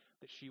assumed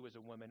that she was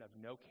a woman of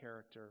no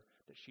character,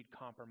 that she'd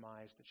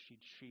compromised, that she'd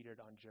cheated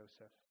on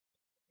Joseph.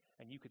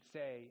 And you could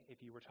say,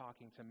 if you were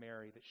talking to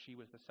Mary, that she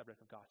was the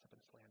subject of gossip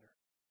and slander.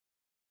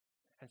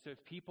 And so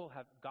if people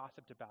have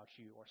gossiped about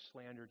you or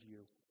slandered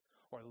you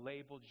or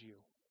labeled you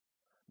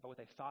about what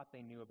they thought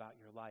they knew about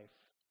your life,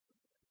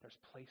 there's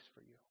place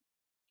for you.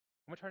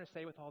 What I'm trying to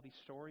say with all these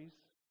stories,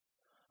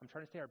 I'm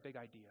trying to say our big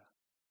idea.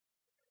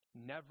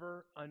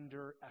 Never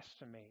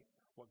underestimate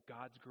what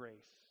God's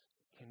grace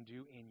can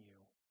do in you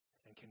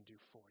and can do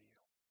for you.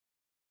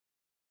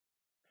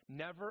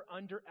 Never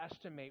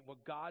underestimate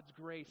what God's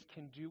grace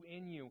can do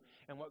in you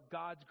and what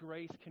God's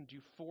grace can do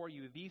for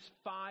you. These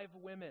 5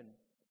 women,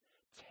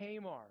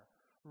 Tamar,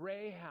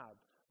 Rahab,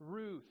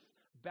 Ruth,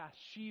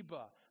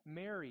 Bathsheba,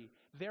 Mary,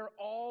 they're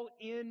all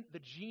in the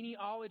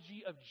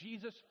genealogy of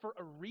Jesus for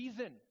a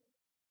reason.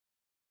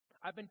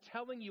 I've been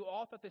telling you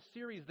all throughout this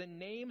series the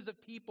names of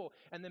people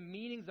and the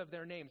meanings of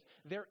their names.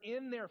 They're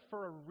in there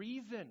for a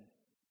reason.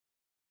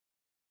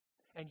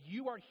 And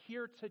you are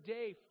here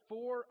today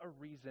for a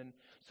reason,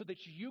 so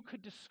that you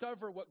could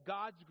discover what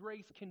God's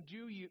grace can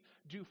do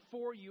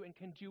for you and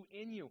can do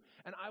in you.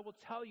 And I will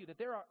tell you that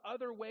there are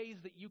other ways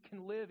that you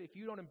can live if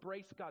you don't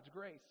embrace God's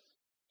grace.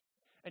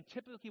 And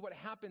typically what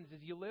happens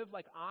is you live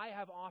like I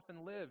have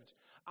often lived.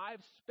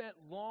 I've spent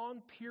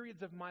long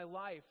periods of my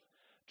life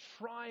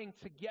trying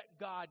to get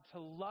God to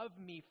love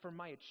me for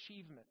my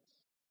achievements.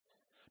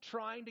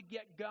 Trying to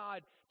get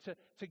God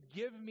to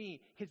give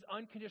me his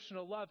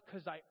unconditional love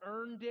because I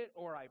earned it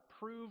or I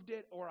proved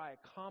it or I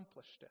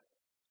accomplished it.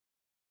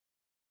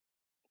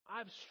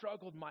 I've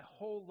struggled my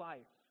whole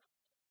life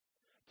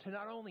to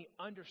not only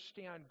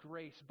understand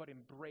grace but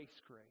embrace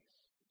grace.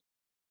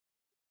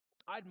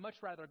 I'd much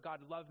rather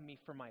God love me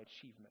for my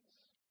achievements.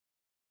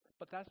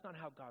 But that's not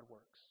how God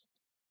works.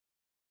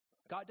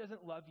 God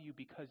doesn't love you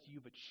because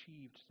you've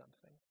achieved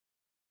something.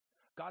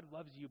 God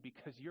loves you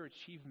because your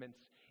achievements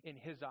in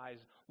his eyes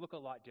look a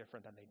lot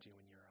different than they do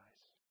in your eyes.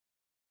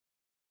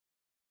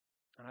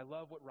 And I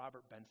love what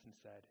Robert Benson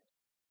said.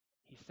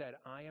 He said,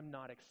 I am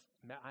not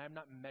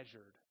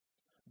measured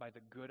by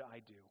the good I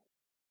do,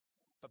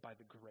 but by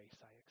the grace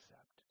I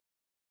accept.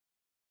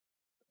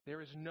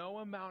 There is no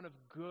amount of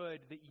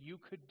good that you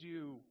could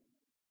do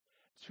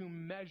to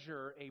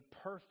measure a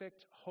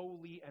perfect,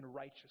 holy, and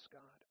righteous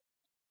God.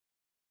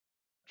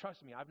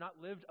 Trust me, I've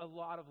not lived a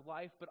lot of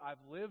life, but I've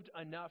lived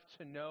enough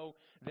to know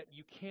that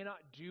you cannot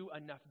do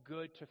enough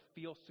good to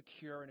feel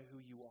secure in who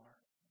you are.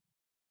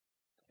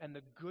 And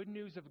the good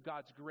news of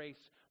God's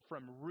grace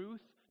from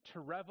Ruth to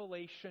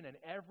Revelation and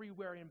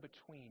everywhere in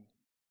between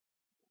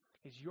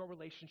is your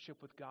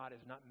relationship with God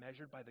is not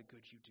measured by the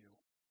good you do,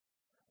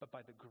 but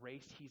by the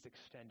grace he's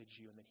extended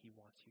you and that he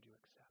wants you to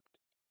accept.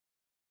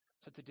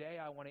 So today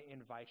I want to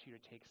invite you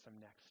to take some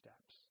next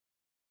steps.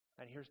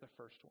 And here's the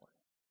first one.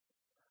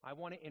 I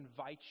want to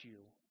invite you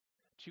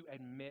to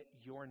admit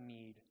your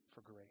need for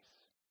grace.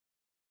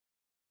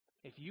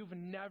 If you've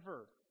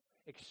never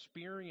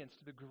experienced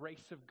the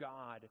grace of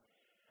God,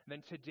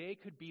 then today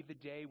could be the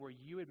day where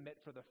you admit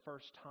for the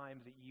first time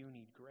that you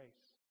need grace.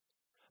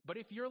 But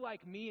if you're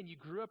like me and you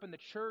grew up in the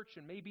church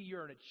and maybe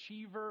you're an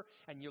achiever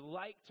and you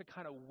like to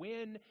kind of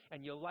win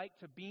and you like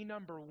to be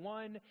number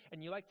one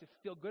and you like to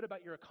feel good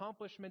about your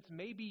accomplishments,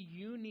 maybe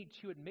you need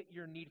to admit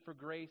your need for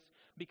grace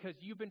because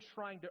you've been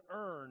trying to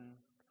earn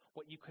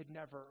what you could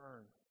never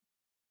earn.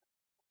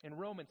 In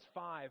Romans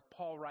 5,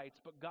 Paul writes,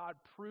 "But God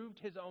proved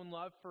his own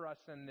love for us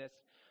in this,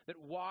 that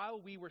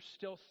while we were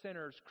still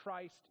sinners,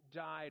 Christ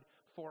died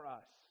for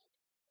us."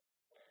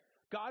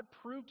 God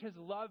proved his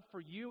love for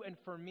you and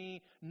for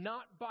me,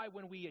 not by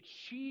when we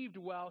achieved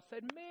well,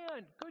 said,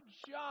 "Man, good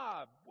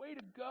job, way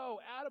to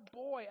go, atta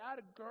boy,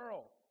 atta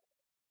girl."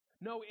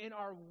 No, in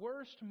our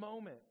worst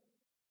moment,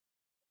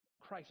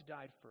 Christ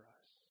died for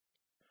us.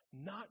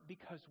 Not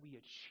because we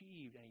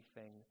achieved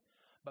anything,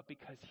 but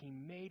because he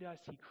made us,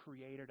 he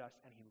created us,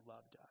 and he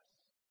loved us.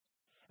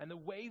 And the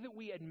way that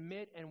we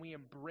admit and we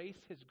embrace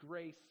his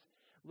grace,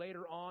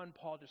 later on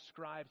Paul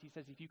describes, he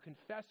says, if you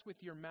confess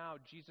with your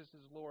mouth Jesus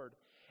is Lord,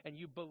 and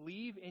you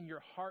believe in your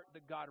heart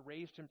that God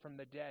raised him from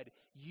the dead,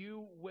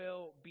 you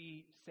will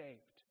be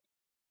saved.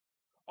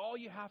 All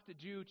you have to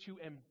do to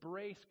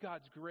embrace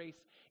God's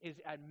grace is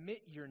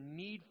admit your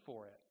need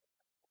for it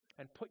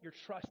and put your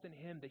trust in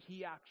him that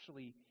he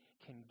actually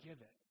can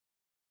give it.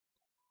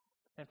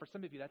 And for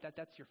some of you,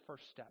 that's your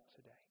first step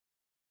today.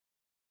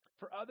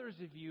 For others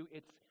of you,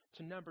 it's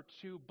to number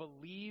 2,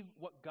 believe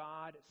what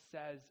God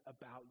says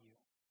about you.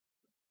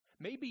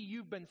 Maybe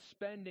you've been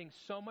spending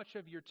so much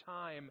of your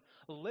time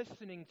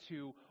listening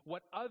to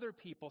what other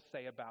people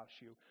say about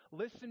you,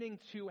 listening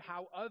to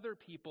how other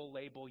people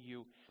label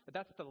you, that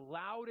that's the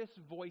loudest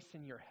voice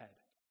in your head.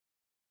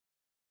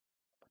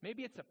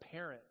 Maybe it's a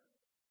parent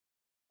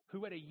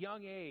who at a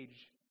young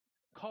age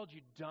called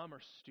you dumb or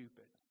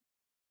stupid,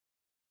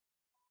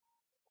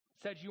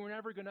 said you were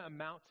never going to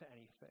amount to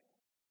anything.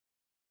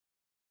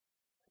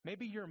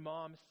 Maybe your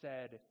mom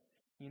said,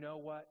 you know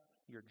what?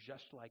 You're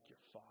just like your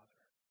father.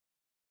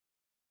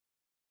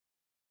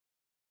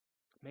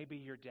 Maybe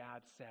your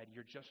dad said,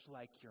 you're just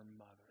like your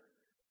mother.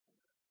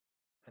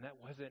 And that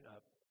wasn't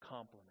a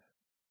compliment.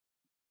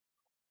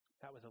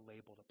 That was a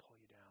label to pull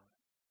you down.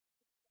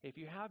 If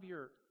you have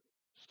your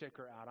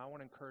sticker out, I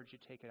want to encourage you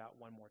to take it out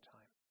one more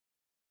time.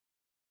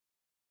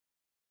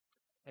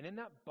 And in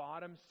that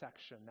bottom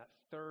section, that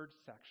third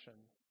section,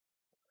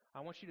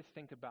 I want you to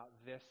think about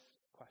this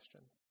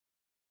question.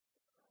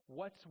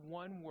 What's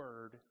one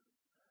word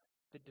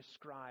that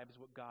describes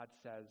what God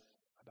says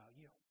about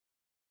you?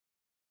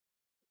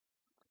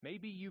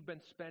 Maybe you've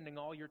been spending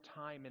all your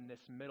time in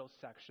this middle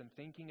section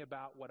thinking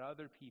about what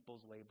other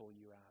people's label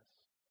you as.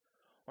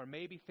 Or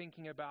maybe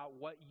thinking about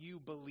what you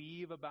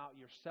believe about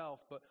yourself,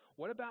 but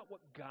what about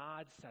what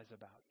God says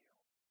about you?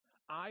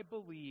 I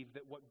believe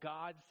that what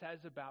God says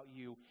about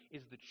you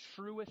is the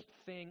truest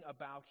thing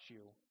about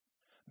you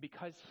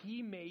because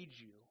He made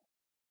you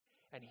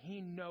and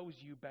He knows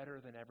you better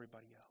than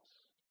everybody else.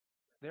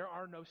 There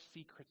are no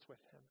secrets with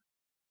Him.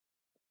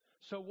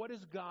 So what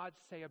does God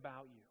say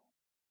about you?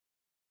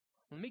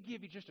 Let me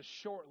give you just a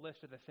short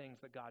list of the things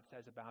that God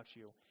says about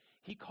you.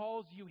 He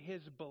calls you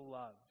His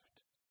beloved.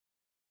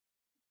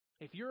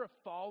 If you're a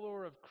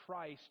follower of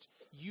Christ,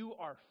 you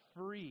are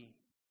free.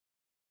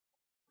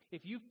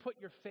 If you've put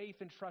your faith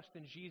and trust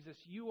in Jesus,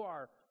 you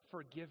are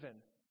forgiven.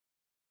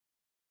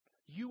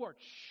 You are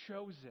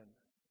chosen.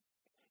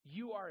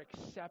 You are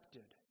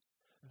accepted.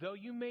 Though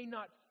you may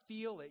not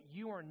feel it,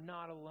 you are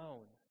not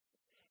alone.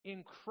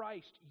 In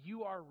Christ,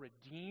 you are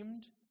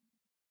redeemed,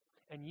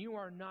 and you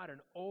are not an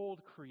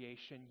old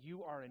creation.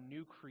 You are a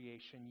new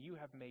creation. You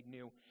have made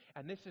new.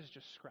 And this is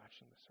just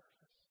scratching the surface.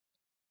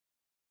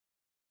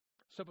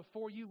 So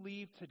before you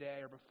leave today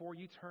or before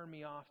you turn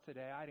me off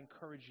today, I'd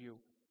encourage you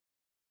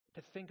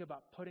to think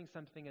about putting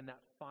something in that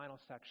final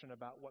section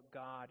about what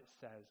God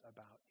says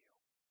about you.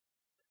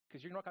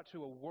 Because you're going to walk out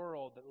to a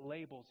world that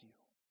labels you.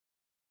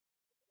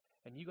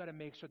 And you got to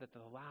make sure that the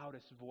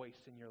loudest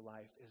voice in your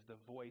life is the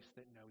voice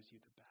that knows you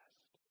the best.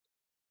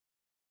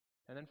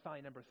 And then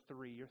finally, number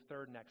 3, your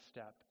third next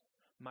step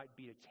might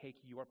be to take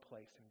your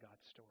place in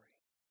God's story.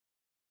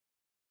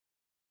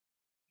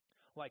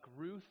 Like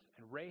Ruth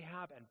and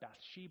Rahab and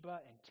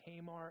Bathsheba and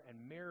Tamar and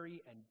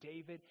Mary and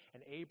David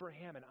and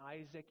Abraham and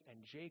Isaac and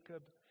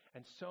Jacob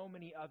and so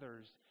many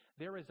others,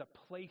 there is a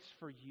place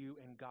for you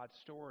in God's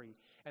story.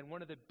 And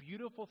one of the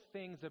beautiful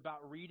things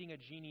about reading a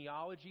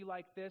genealogy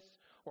like this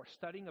or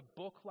studying a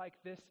book like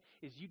this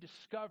is you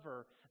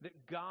discover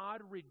that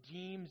God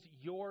redeems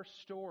your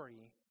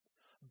story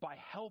by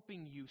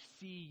helping you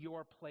see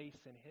your place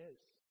in His.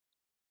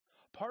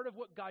 Part of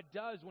what God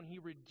does when He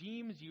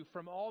redeems you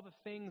from all the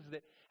things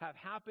that have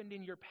happened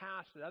in your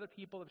past that other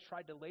people have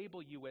tried to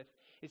label you with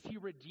is He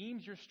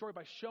redeems your story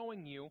by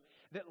showing you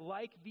that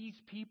like these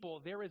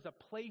people, there is a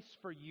place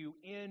for you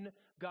in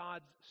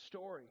God's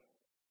story.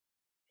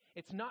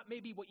 It's not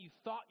maybe what you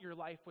thought your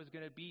life was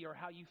going to be or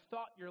how you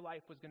thought your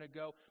life was going to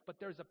go, but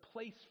there's a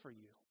place for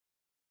you.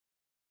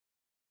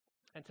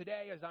 And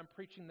today, as I'm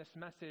preaching this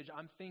message,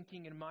 I'm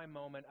thinking in my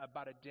moment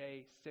about a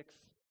day 6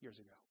 years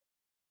ago.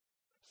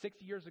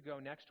 6 years ago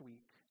next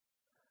week,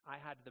 I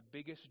had the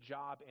biggest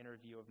job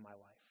interview of my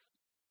life.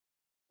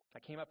 I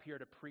came up here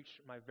to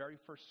preach my very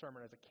first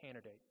sermon as a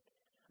candidate.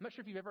 I'm not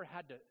sure if you've ever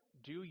had to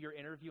do your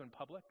interview in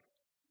public.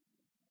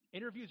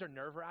 Interviews are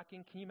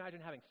nerve-wracking. Can you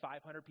imagine having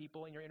 500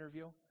 people in your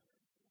interview?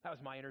 That was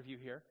my interview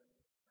here.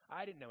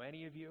 I didn't know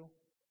any of you.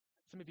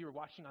 Some of you were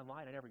watching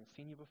online. I'd never even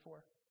seen you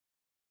before.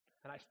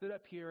 And I stood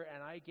up here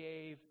and I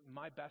gave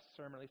my best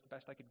sermon, at least the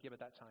best I could give at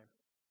that time.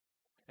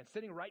 And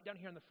sitting right down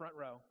here in the front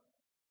row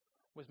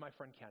was my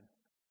friend Ken.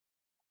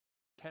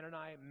 Ken and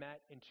I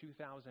met in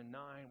 2009.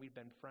 We'd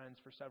been friends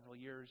for several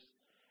years.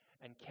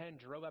 And Ken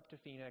drove up to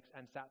Phoenix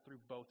and sat through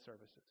both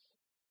services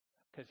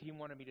because he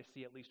wanted me to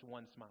see at least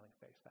one smiling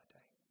face that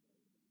day.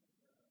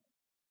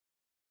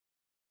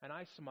 And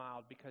I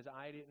smiled because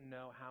I didn't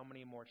know how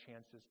many more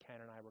chances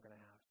Ken and I were going to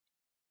have.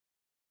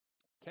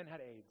 Ken had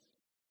AIDS,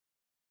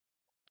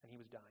 and he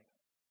was dying.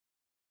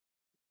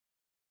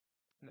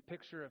 And the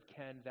picture of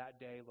Ken that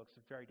day looks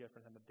very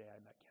different than the day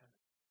I met Ken.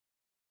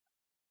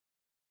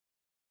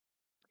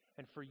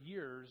 And for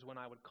years, when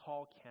I would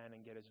call Ken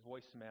and get his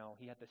voicemail,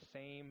 he had the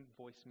same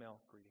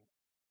voicemail greeting.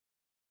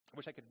 I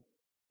wish I could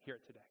hear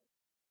it today,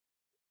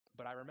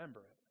 but I remember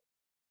it.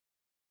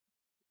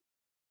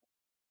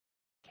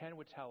 Ken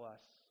would tell us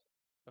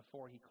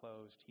before he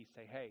closed, he'd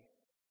say, hey,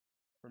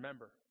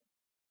 remember,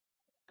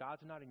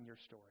 God's not in your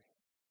story.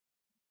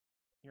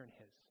 You're in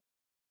His.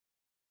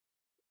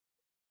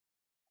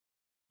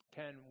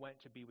 Ken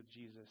went to be with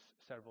Jesus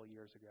several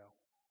years ago,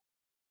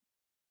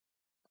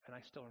 and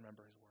I still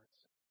remember his words.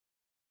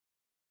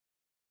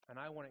 And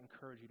I want to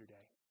encourage you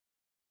today.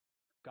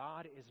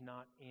 God is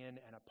not in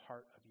and a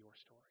part of your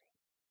story.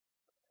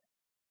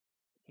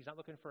 He's not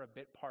looking for a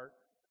bit part.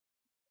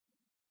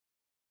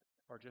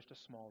 or just a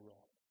small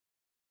role.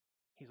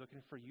 He's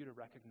looking for you to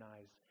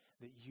recognize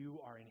that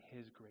you are in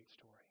his great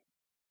story.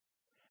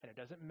 And it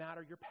doesn't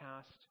matter your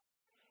past.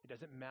 It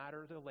doesn't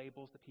matter the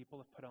labels that people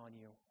have put on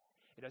you.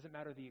 It doesn't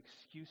matter the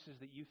excuses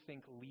that you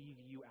think leave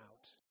you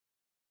out.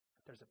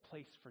 There's a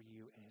place for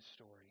you in his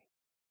story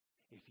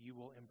if you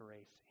will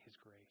embrace his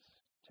grace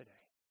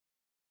today.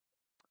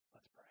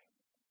 Let's pray.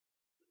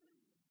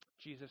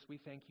 Jesus, we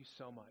thank you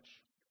so much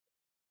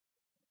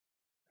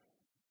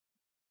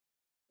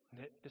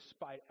that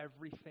despite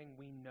everything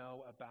we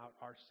know about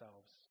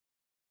ourselves,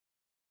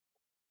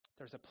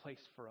 there's a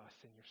place for us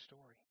in your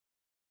story.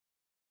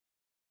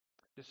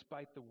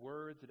 Despite the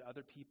words that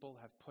other people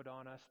have put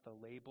on us, the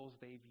labels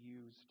they've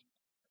used,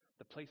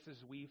 the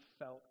places we've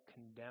felt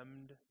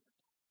condemned,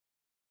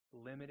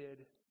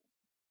 limited,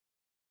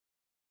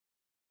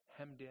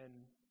 hemmed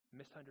in,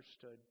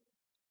 misunderstood,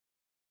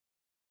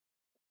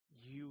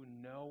 you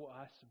know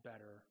us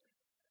better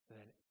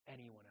than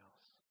anyone else.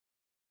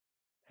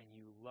 And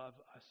you love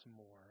us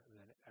more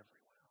than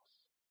everyone else.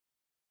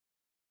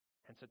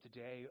 And so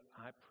today,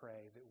 I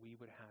pray that we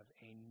would have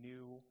a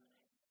new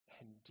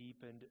and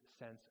deepened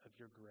sense of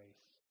your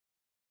grace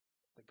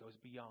that goes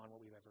beyond what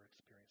we've ever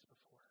experienced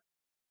before.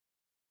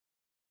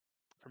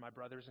 For my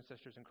brothers and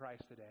sisters in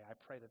Christ today, I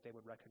pray that they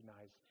would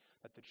recognize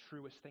that the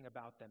truest thing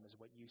about them is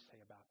what you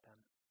say about them.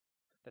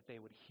 That they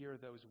would hear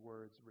those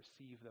words,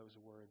 receive those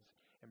words,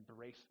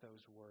 embrace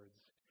those words,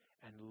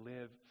 and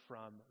live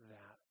from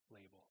that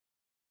label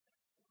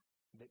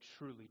that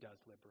truly does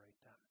liberate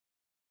them.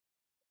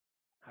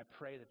 I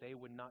pray that they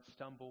would not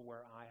stumble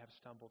where I have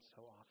stumbled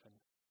so often.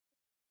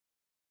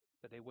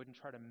 That they wouldn't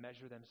try to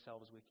measure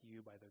themselves with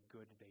you by the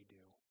good they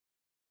do,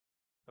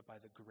 but by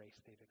the grace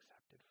they've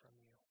accepted from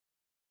you.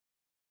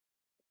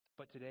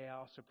 But today I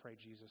also pray,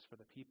 Jesus, for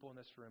the people in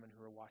this room and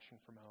who are watching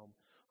from home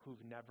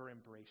who've never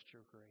embraced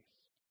your grace,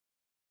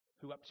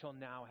 who up till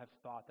now have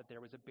thought that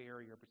there was a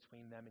barrier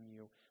between them and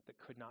you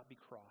that could not be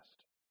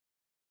crossed,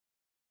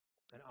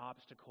 an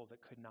obstacle that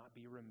could not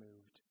be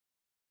removed.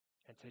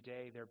 And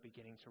today they're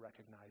beginning to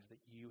recognize that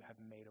you have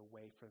made a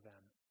way for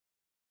them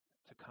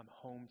to come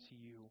home to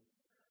you,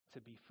 to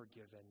be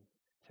forgiven,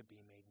 to be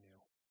made new.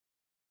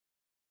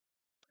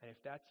 And if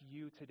that's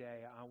you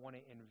today, I want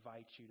to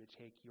invite you to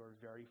take your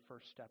very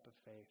first step of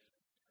faith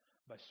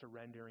by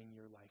surrendering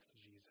your life to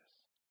Jesus.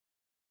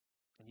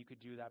 And you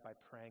could do that by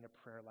praying a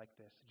prayer like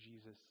this: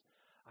 Jesus,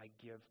 I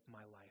give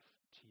my life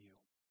to you.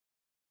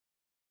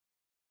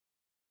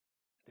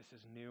 This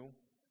is new.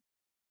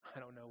 I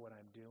don't know what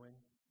I'm doing,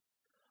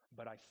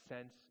 but I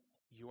sense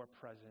your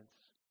presence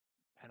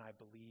and I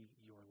believe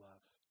your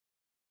love.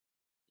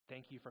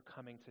 Thank you for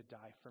coming to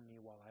die for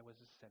me while I was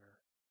a sinner.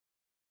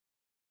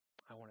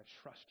 I want to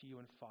trust you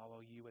and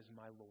follow you as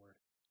my Lord.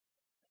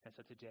 And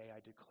so today I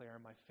declare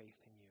my faith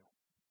in you.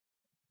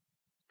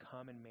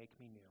 Come and make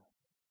me new.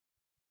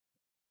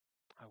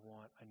 I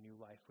want a new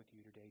life with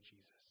you today,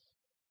 Jesus.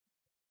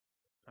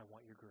 I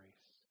want your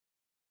grace.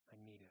 I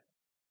need it.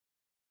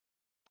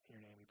 In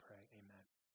your name we pray. Amen.